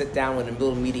Tov and sit down with a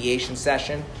little mediation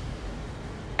session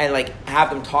and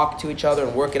have them talk to each other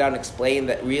and work it out and explain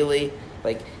that really,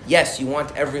 yes, you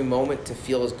want every moment to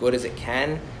feel as good as it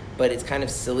can, but it's kind of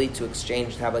silly to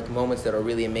have moments that are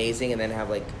really amazing and then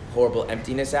have horrible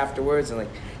emptiness afterwards, and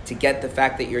to get the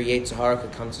fact that your Yetzer Hara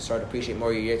could come to start to appreciate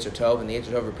more your Yetzer Tov, and the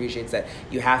Yetzer Tov appreciates that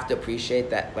you have to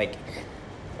appreciate that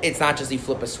it's not just you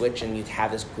flip a switch and you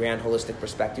have this grand holistic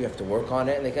perspective. You have to work on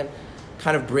it, and they can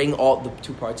kind of bring all the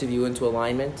two parts of you into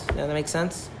alignment. Does that make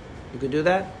sense? You could do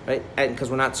that, right? And because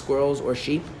we're not squirrels or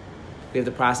sheep, we have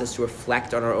the process to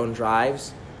reflect on our own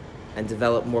drives and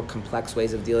develop more complex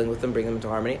ways of dealing with them, bring them into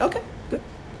harmony. Okay, good.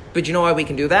 But you know why we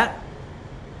can do that?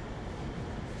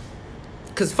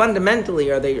 Because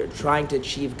fundamentally, are they trying to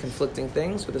achieve conflicting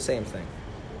things or the same thing?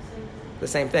 The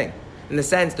same thing. In the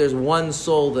sense, there's one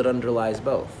soul that underlies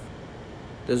both.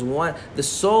 There's one. The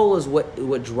soul is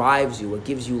what drives you, what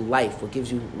gives you life, what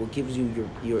gives you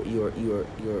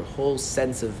your whole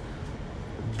sense of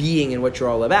being and what you're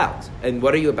all about. And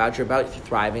what are you about? You're about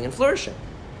thriving and flourishing.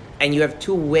 And you have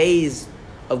two ways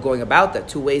of going about that,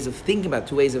 two ways of thinking about it,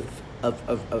 two ways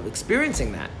of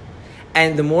experiencing that.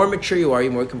 And the more mature you are, the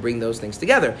more you can bring those things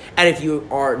together. And if you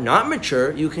are not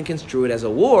mature, you can construe it as a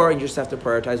war, and you just have to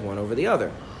prioritize one over the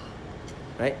other.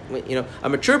 Right? A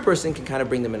mature person can kind of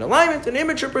bring them in alignment, and an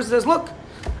immature person says, look,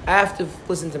 I have to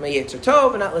listen to my Yetzer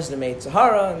Tov and not listen to my Yetzer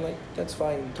Hara, and that's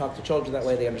fine. You talk to children that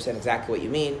way, they understand exactly what you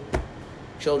mean.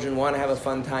 Children want to have a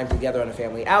fun time together on a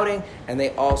family outing, and they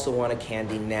also want a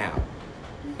candy now.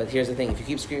 But here's the thing, if you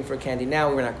keep screaming for a candy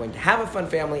now, we're not going to have a fun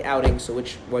family outing, so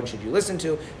which one should you listen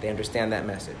to? They understand that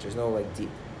message. There's no deep.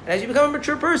 And as you become a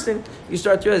mature person, you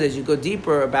start to realize, as you go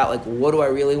deeper about what do I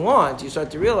really want, you start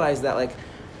to realize that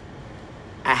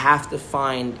I have to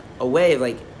find a way of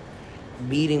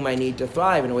meeting my need to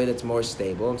thrive in a way that's more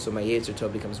stable, and so my Yetzer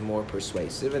Tov becomes more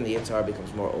persuasive, and the Yetzer Hara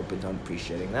becomes more open to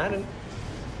appreciating that, and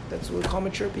that's what we call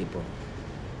mature people.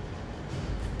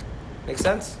 Make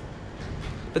sense?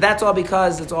 But that's all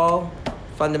because it's all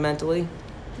fundamentally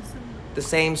the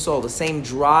same soul, the same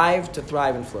drive to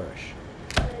thrive and flourish.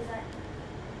 What is that?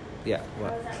 Yeah, How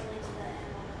what? does that relate to the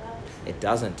animal morality? It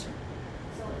doesn't. So it's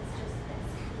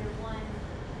your one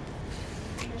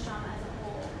neshama as a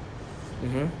whole.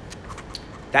 Mm-hmm.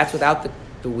 That's without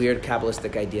the weird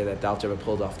Kabbalistic idea that the Alter Rebbe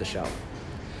pulled off the shelf.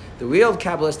 The real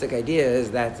Kabbalistic idea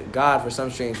is that God, for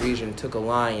some strange reason, took a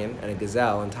lion and a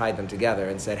gazelle and tied them together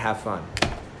and said, have fun.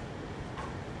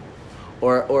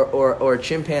 Or a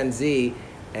chimpanzee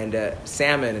and a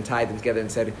salmon and tied them together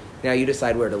and said, now you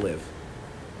decide where to live.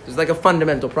 There's a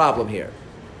fundamental problem here.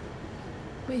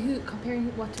 Wait, comparing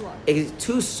what to what?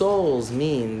 Two souls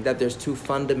mean that there's two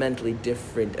fundamentally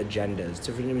different agendas,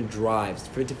 different drives,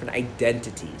 different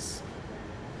identities.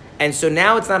 And so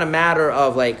now it's not a matter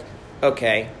of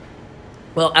okay,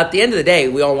 well, at the end of the day,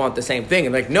 we all want the same thing.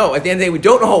 And no, at the end of the day, we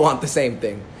don't all want the same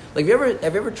thing. Have you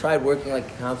ever tried working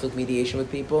conflict mediation with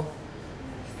people?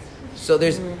 So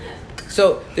there's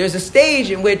a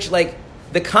stage in which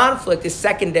the conflict is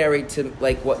secondary to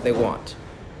what they want.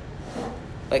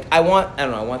 I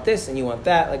want this and you want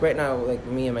that. Right now,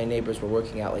 me and my neighbors were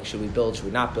working out, should we build, should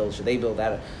we not build, should they build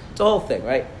that? It's a whole thing,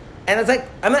 right? And it's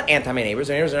I'm not anti my neighbors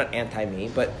are not anti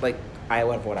me, but I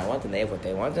have what I want and they have what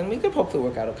they want, and we could hopefully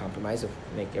work out a compromise of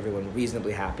make everyone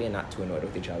reasonably happy and not too annoyed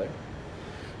with each other.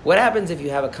 What happens if you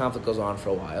have a conflict goes on for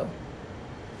a while?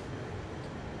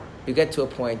 You get to a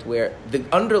point where the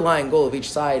underlying goal of each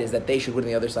side is that they should win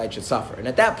and the other side should suffer. And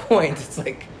at that point, it's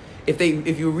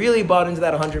if you really bought into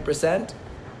that 100%,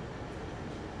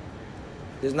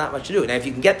 there's not much to do. Now, if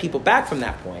you can get people back from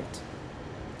that point,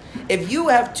 if you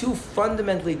have two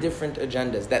fundamentally different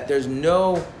agendas, that there's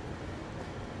no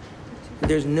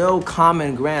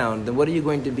common ground, then what are you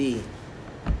going to be?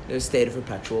 In a state of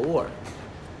perpetual war.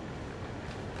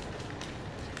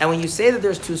 And when you say that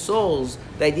there's two souls,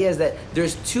 the idea is that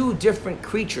there's two different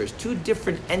creatures, two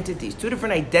different entities, two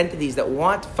different identities that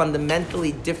want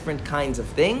fundamentally different kinds of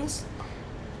things.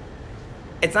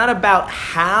 It's not about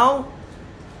how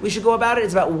we should go about it,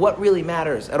 it's about what really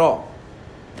matters at all.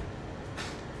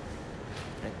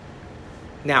 Okay.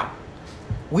 Now,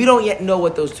 we don't yet know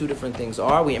what those two different things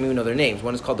are. We know their names.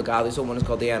 One is called the godly soul, one is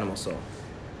called the animal soul.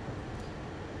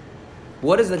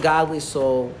 What does the godly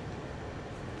soul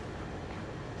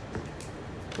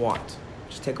want?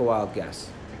 Just take a wild guess.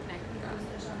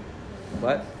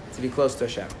 What? To be close to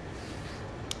Hashem.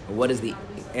 What does the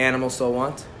animal soul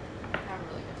want?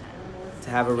 To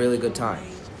have a really good time.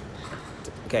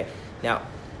 Okay, now,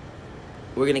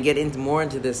 we're going to get more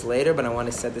into this later, but I want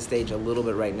to set the stage a little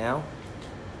bit right now.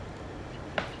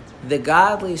 The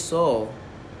godly soul,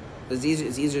 it's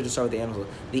easier to start with the animal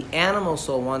soul. The animal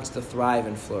soul wants to thrive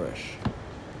and flourish.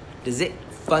 Does it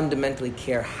fundamentally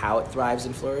care how it thrives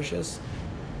and flourishes?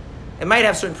 It might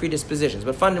have certain predispositions,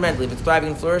 but fundamentally, if it's thriving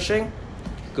and flourishing,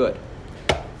 good.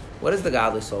 What does the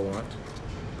godly soul want?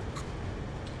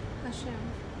 Hashem.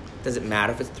 Does it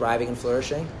matter if it's thriving and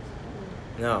flourishing?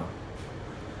 No.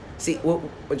 See,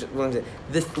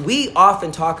 we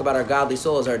often talk about our godly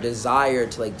soul as our desire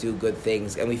to do good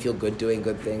things, and we feel good doing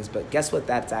good things, but guess what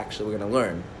that's actually, we're going to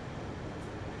learn?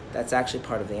 That's actually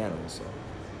part of the animal soul.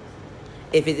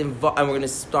 If it and we're going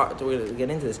to get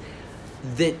into this,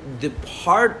 the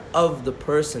part of the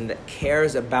person that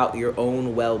cares about your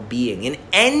own well-being in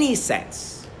any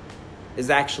sense is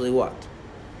actually what?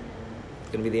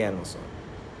 It's going to be the animal soul.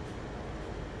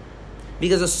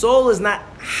 Because a soul is not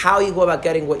how you go about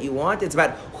getting what you want, it's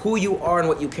about who you are and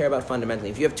what you care about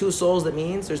fundamentally. If you have two souls, that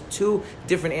means there's two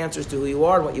different answers to who you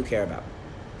are and what you care about.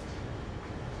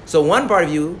 So one part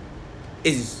of you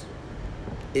is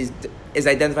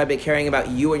identified by caring about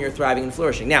you and your thriving and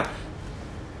flourishing. Now,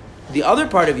 the other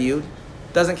part of you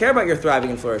doesn't care about your thriving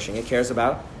and flourishing. It cares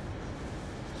about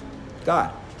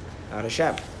God, about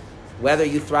Hashem. Whether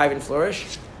you thrive and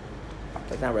flourish,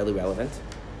 that's not really relevant.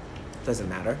 It doesn't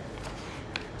matter.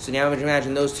 So now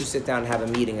imagine those two sit down and have a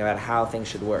meeting about how things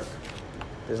should work.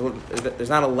 There's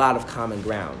not a lot of common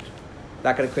ground. Is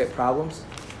that going to create problems?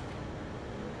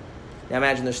 Now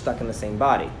imagine they're stuck in the same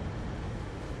body.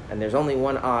 and there's only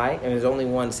one eye, and there's only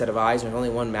one set of eyes, and there's only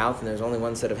one mouth, and there's only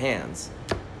one set of hands,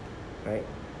 right?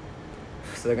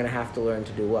 So they're going to have to learn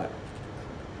to do what?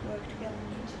 Work together.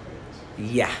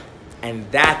 Yeah, and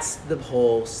that's the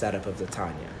whole setup of the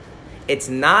Tanya. It's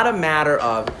not a matter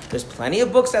of, there's plenty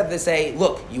of books that they say,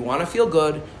 look, you want to feel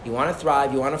good, you want to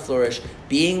thrive, you want to flourish,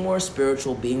 being more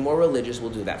spiritual, being more religious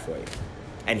will do that for you.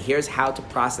 And here's how to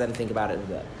process that and think about it in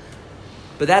that.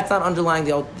 But that's not underlying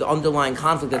the underlying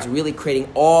conflict that's really creating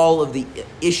all of the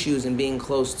issues in being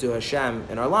close to Hashem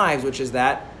in our lives, which is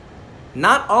that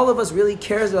not all of us really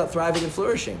cares about thriving and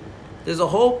flourishing. There's a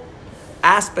whole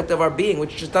aspect of our being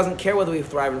which just doesn't care whether we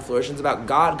thrive and flourish. It's about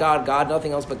God, God, God,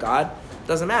 nothing else but God. It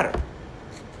doesn't matter.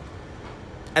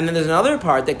 And then there's another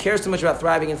part that cares too much about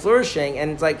thriving and flourishing,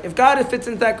 and it's like, if God fits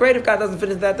into that, great. If God doesn't fit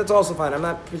into that, that's also fine. I'm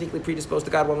not particularly predisposed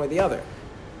to God one way or the other.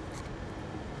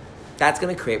 That's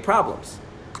going to create problems.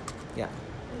 Yeah.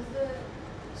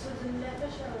 So the nefesh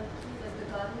like the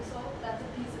godly soul, that's a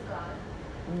piece of God.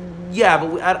 Yeah,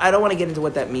 but I don't want to get into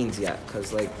what that means yet,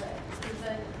 because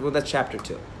well, that's chapter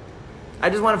 2. I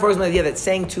just want to focus on the idea that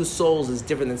saying two souls is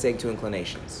different than saying two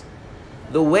inclinations.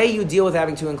 The way you deal with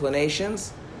having two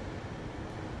inclinations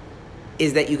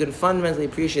is that you can fundamentally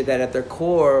appreciate that at their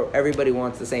core, everybody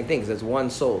wants the same thing, because it's one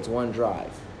soul, it's one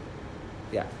drive.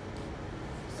 Yeah.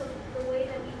 So the way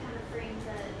that we kind of frame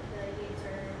the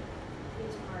Yetzer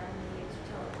Hara and the Yetzer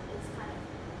Tov is kind of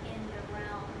in the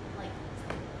realm, like,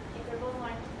 if they're both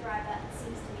wanting to thrive, that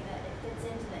seems to me that it fits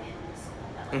into the animal soul.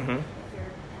 That, like, if you're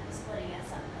kind of splitting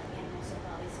us up, like animal soul,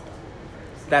 body soul,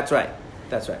 first. That's right.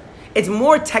 That's right. It's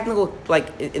more technical,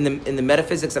 like in the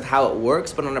metaphysics of how it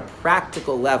works, but on a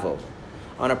practical level,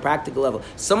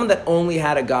 someone that only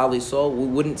had a godly soul, we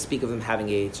wouldn't speak of them having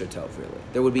a Yetzer Tov, really.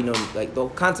 There would be no, like, the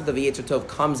concept of a Yetzer Tov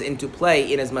comes into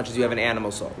play in as much as you have an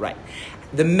animal soul, right?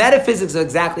 The metaphysics of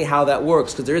exactly how that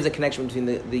works, because there is a connection between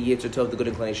the Yetzer Tov, the good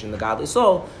inclination, and the godly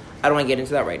soul. I don't want to get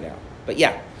into that right now. But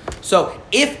yeah. So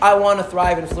if I want to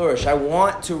thrive and flourish, I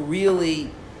want to really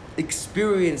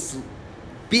experience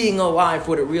being alive for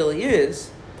what it really is,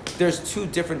 there's two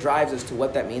different drives as to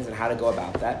what that means and how to go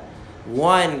about that.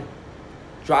 One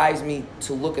drives me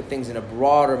to look at things in a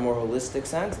broader, more holistic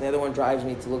sense, and the other one drives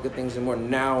me to look at things in a more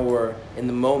narrower, in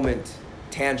the moment,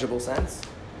 tangible sense.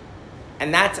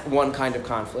 And that's one kind of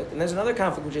conflict. And there's another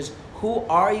conflict, which is, who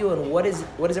are you and what is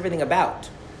everything about?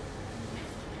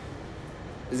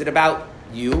 Is it about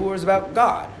you or is it about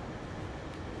God?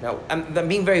 Now, I'm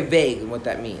being very vague in what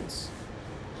that means.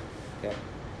 Okay.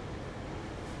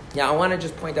 Yeah, I want to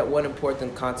just point out one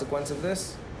important consequence of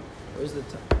this. Where's the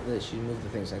Liz, you moved the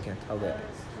things, I can't tell that.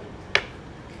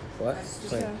 What?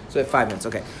 So we have 5 minutes,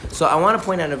 okay. So I want to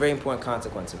point out a very important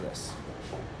consequence of this.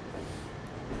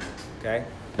 Okay?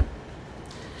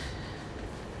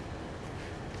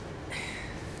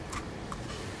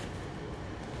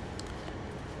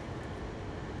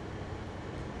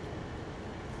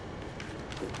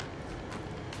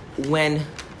 When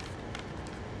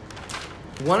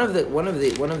one of the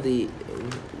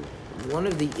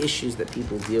issues that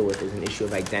people deal with is an issue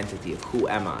of identity, of who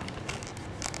am I?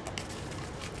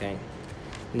 Okay?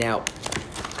 Now,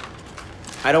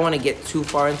 I don't want to get too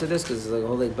far into this because it's like a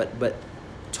whole thing, but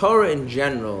Torah in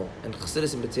general, and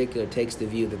Chassidus in particular, takes the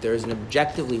view that there is an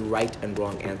objectively right and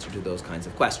wrong answer to those kinds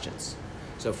of questions.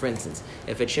 So, for instance,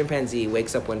 if a chimpanzee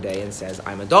wakes up one day and says,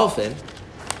 I'm a dolphin,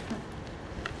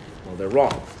 well, they're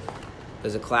wrong.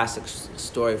 There's a classic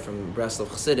story from Breslov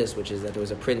Chassidus, which is that there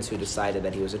was a prince who decided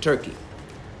that he was a turkey.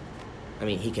 I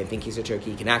mean, he can think he's a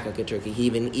turkey, he can act like a turkey, he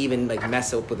even like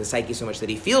mess up with the psyche so much that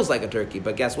he feels like a turkey,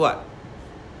 but guess what?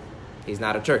 He's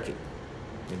not a turkey.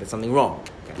 There's something wrong.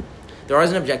 Okay? There is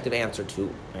an objective answer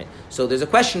too, right? So there's a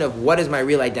question of what is my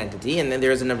real identity, and then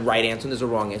there's a right answer and there's a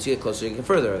wrong answer. You get closer, you get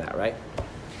further of that, right?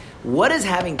 What does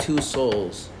having two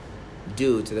souls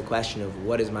do to the question of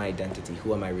what is my identity?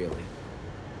 Who am I really?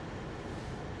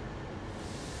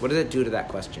 What does it do to that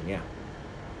question? Yeah.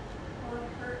 Well,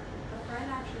 a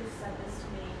friend actually said this to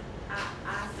me,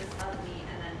 asked this of me,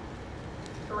 and then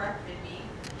corrected me,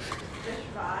 the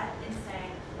Shabbat, in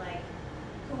saying, like,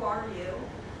 who are you?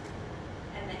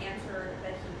 And the answer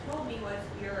that he told me was,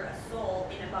 you're a soul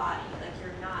in a body, like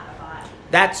you're not a body.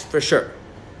 That's for sure.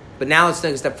 But now let's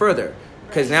take a step further,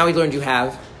 because now we learned you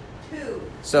have two.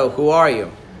 So who are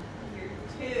you? You're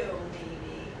two,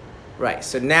 maybe. Right.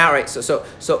 So now, right. So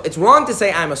it's wrong to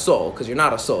say I'm a soul, because you're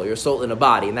not a soul. You're a soul in a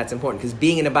body, and that's important because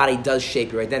being in a body does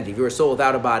shape your identity. If you're a soul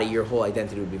without a body, your whole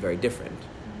identity would be very different.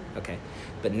 Okay.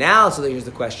 But now, so here's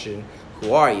the question: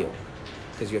 who are you?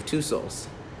 Because you have two souls.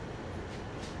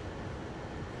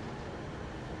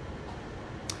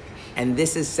 And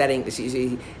this is setting,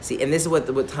 see, and this is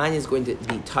what Tanya is going to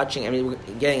be touching. I mean, we're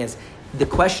getting is the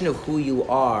question of who you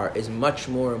are is much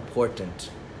more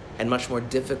important and much more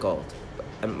difficult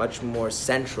and much more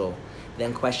central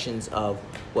than questions of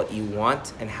what you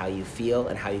want and how you feel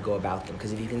and how you go about them.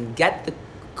 Because if you can get the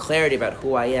clarity about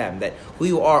who I am, that who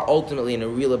you are ultimately in a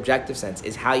real objective sense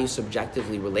is how you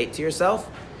subjectively relate to yourself,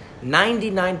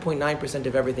 99.9%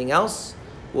 of everything else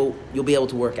you'll be able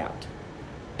to work out.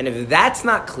 And if that's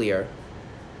not clear,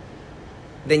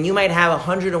 then you might have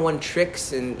 101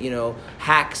 tricks and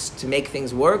hacks to make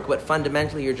things work, but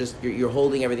fundamentally you're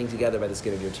holding everything together by the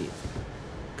skin of your teeth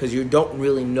because you don't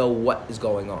really know what is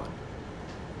going on.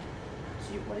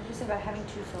 So what did you say about having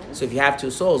two souls? So if you have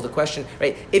two souls, the question,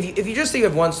 right? If you just say you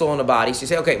have one soul in a body, so you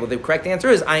say, okay, well the correct answer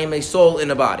is I am a soul in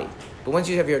a body. But once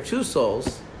you have your two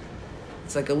souls,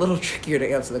 it's like a little trickier to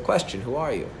answer the question. Who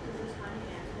are you?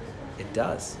 It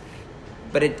does,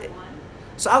 but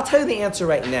so I'll tell you the answer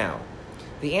right now.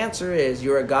 The answer is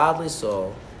you're a godly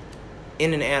soul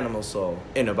in an animal soul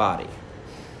in a body.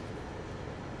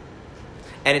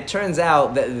 And it turns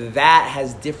out that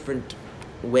has different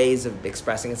ways of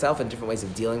expressing itself and different ways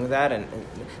of dealing with that. And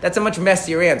that's a much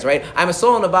messier answer, right? I'm a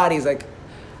soul in a body is like,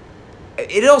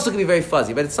 it also can be very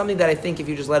fuzzy, but it's something that I think if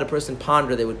you just let a person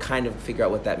ponder, they would kind of figure out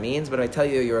what that means. But if I tell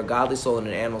you you're a godly soul and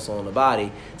an animal soul in a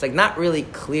body, it's like not really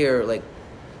clear, like,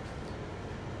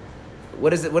 what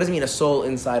does it mean, a soul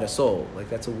inside a soul? Like,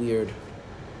 that's a weird...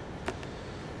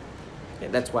 Yeah,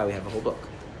 that's why we have a whole book.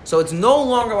 So it's no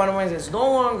longer, it's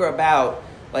no longer about,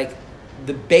 like,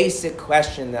 the basic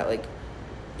question that, like,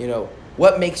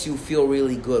 what makes you feel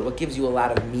really good? What gives you a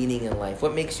lot of meaning in life?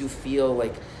 What makes you feel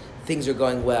like things are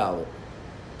going well?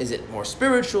 Is it more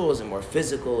spiritual? Is it more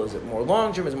physical? Is it more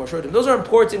long-term? Is it more short-term? Those are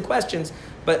important questions,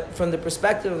 but from the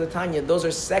perspective of the Tanya, those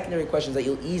are secondary questions that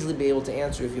you'll easily be able to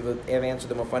answer if you have answered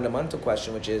the more fundamental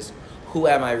question, which is, who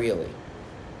am I really?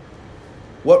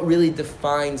 What really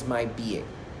defines my being?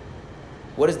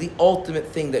 What is the ultimate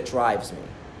thing that drives me?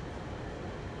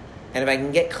 And if I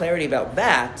can get clarity about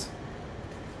that,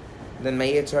 then my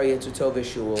Yitzhar Yitzhar Tov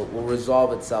issue will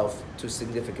resolve itself to a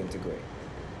significant degree.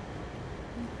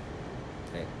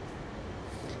 Okay.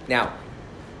 Now,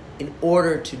 in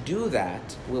order to do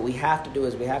that, what we have to do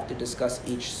is we have to discuss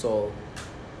each soul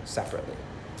separately.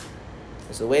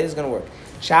 So the way this is going to work.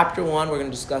 Chapter 1, we're going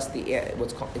to discuss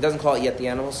it doesn't call it yet the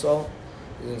animal soul.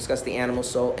 We're going to discuss the animal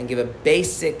soul and give a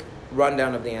basic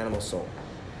rundown of the animal soul.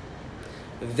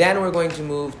 Then we're going to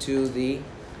move to the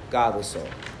godly soul.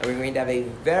 And we're going to have a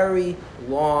very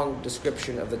long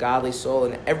description of the godly soul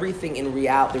and everything in the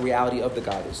reality of the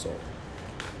godly soul.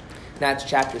 That's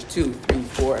chapters 2, 3,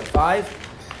 4, and 5.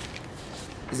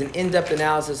 Is an in-depth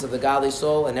analysis of the godly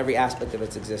soul and every aspect of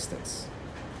its existence.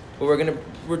 But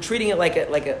we're treating it like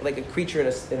a creature in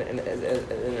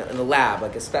a lab,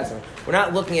 like a specimen. We're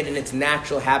not looking at it in its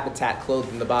natural habitat, clothed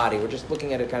in the body. We're just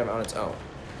looking at it kind of on its own.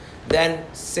 Then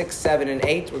 6, 7, and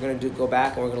 8, we're going to go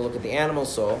back and we're going to look at the animal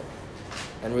soul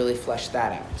and really flesh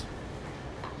that out.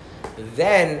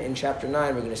 Then in chapter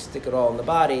 9, we're going to stick it all in the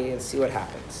body and see what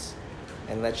happens.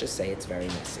 And let's just say it's very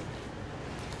messy.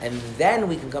 And then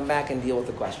we can come back and deal with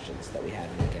the questions that we had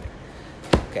in the beginning.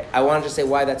 Okay, I wanted to say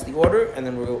why that's the order, and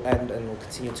then we'll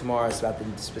continue tomorrow. It's about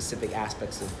the specific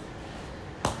aspects of.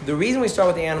 The reason we start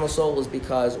with the animal soul is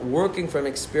because working from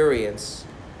experience.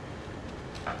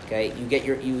 Okay,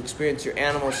 you experience your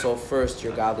animal soul first,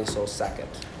 your godly soul second.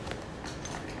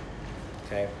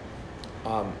 Okay,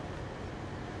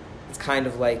 it's kind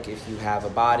of like if you have a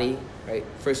body, right?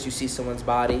 First you see someone's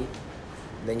body,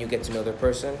 then you get to know their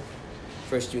person.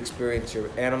 First you experience your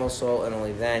animal soul, and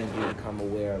only then you become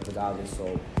aware of the godly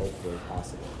soul, hopefully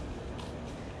possible.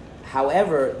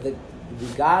 However, the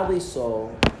godly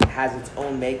soul has its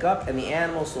own makeup, and the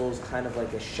animal soul is kind of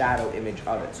like a shadow image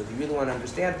of it. So if you really want to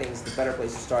understand things, the better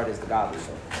place to start is the godly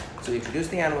soul. So we introduce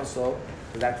the animal soul,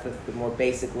 because that's the more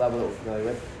basic level that we're familiar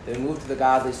with. Then we move to the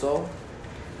godly soul.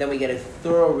 Then we get a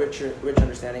thorough, rich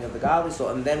understanding of the godly soul,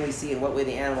 and then we see in what way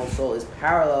the animal soul is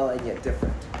parallel and yet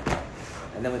different.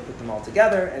 And then we put them all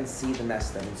together and see the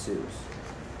mess that ensues.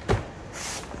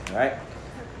 All right?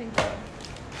 Thank you.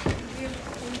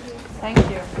 Thank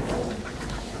you.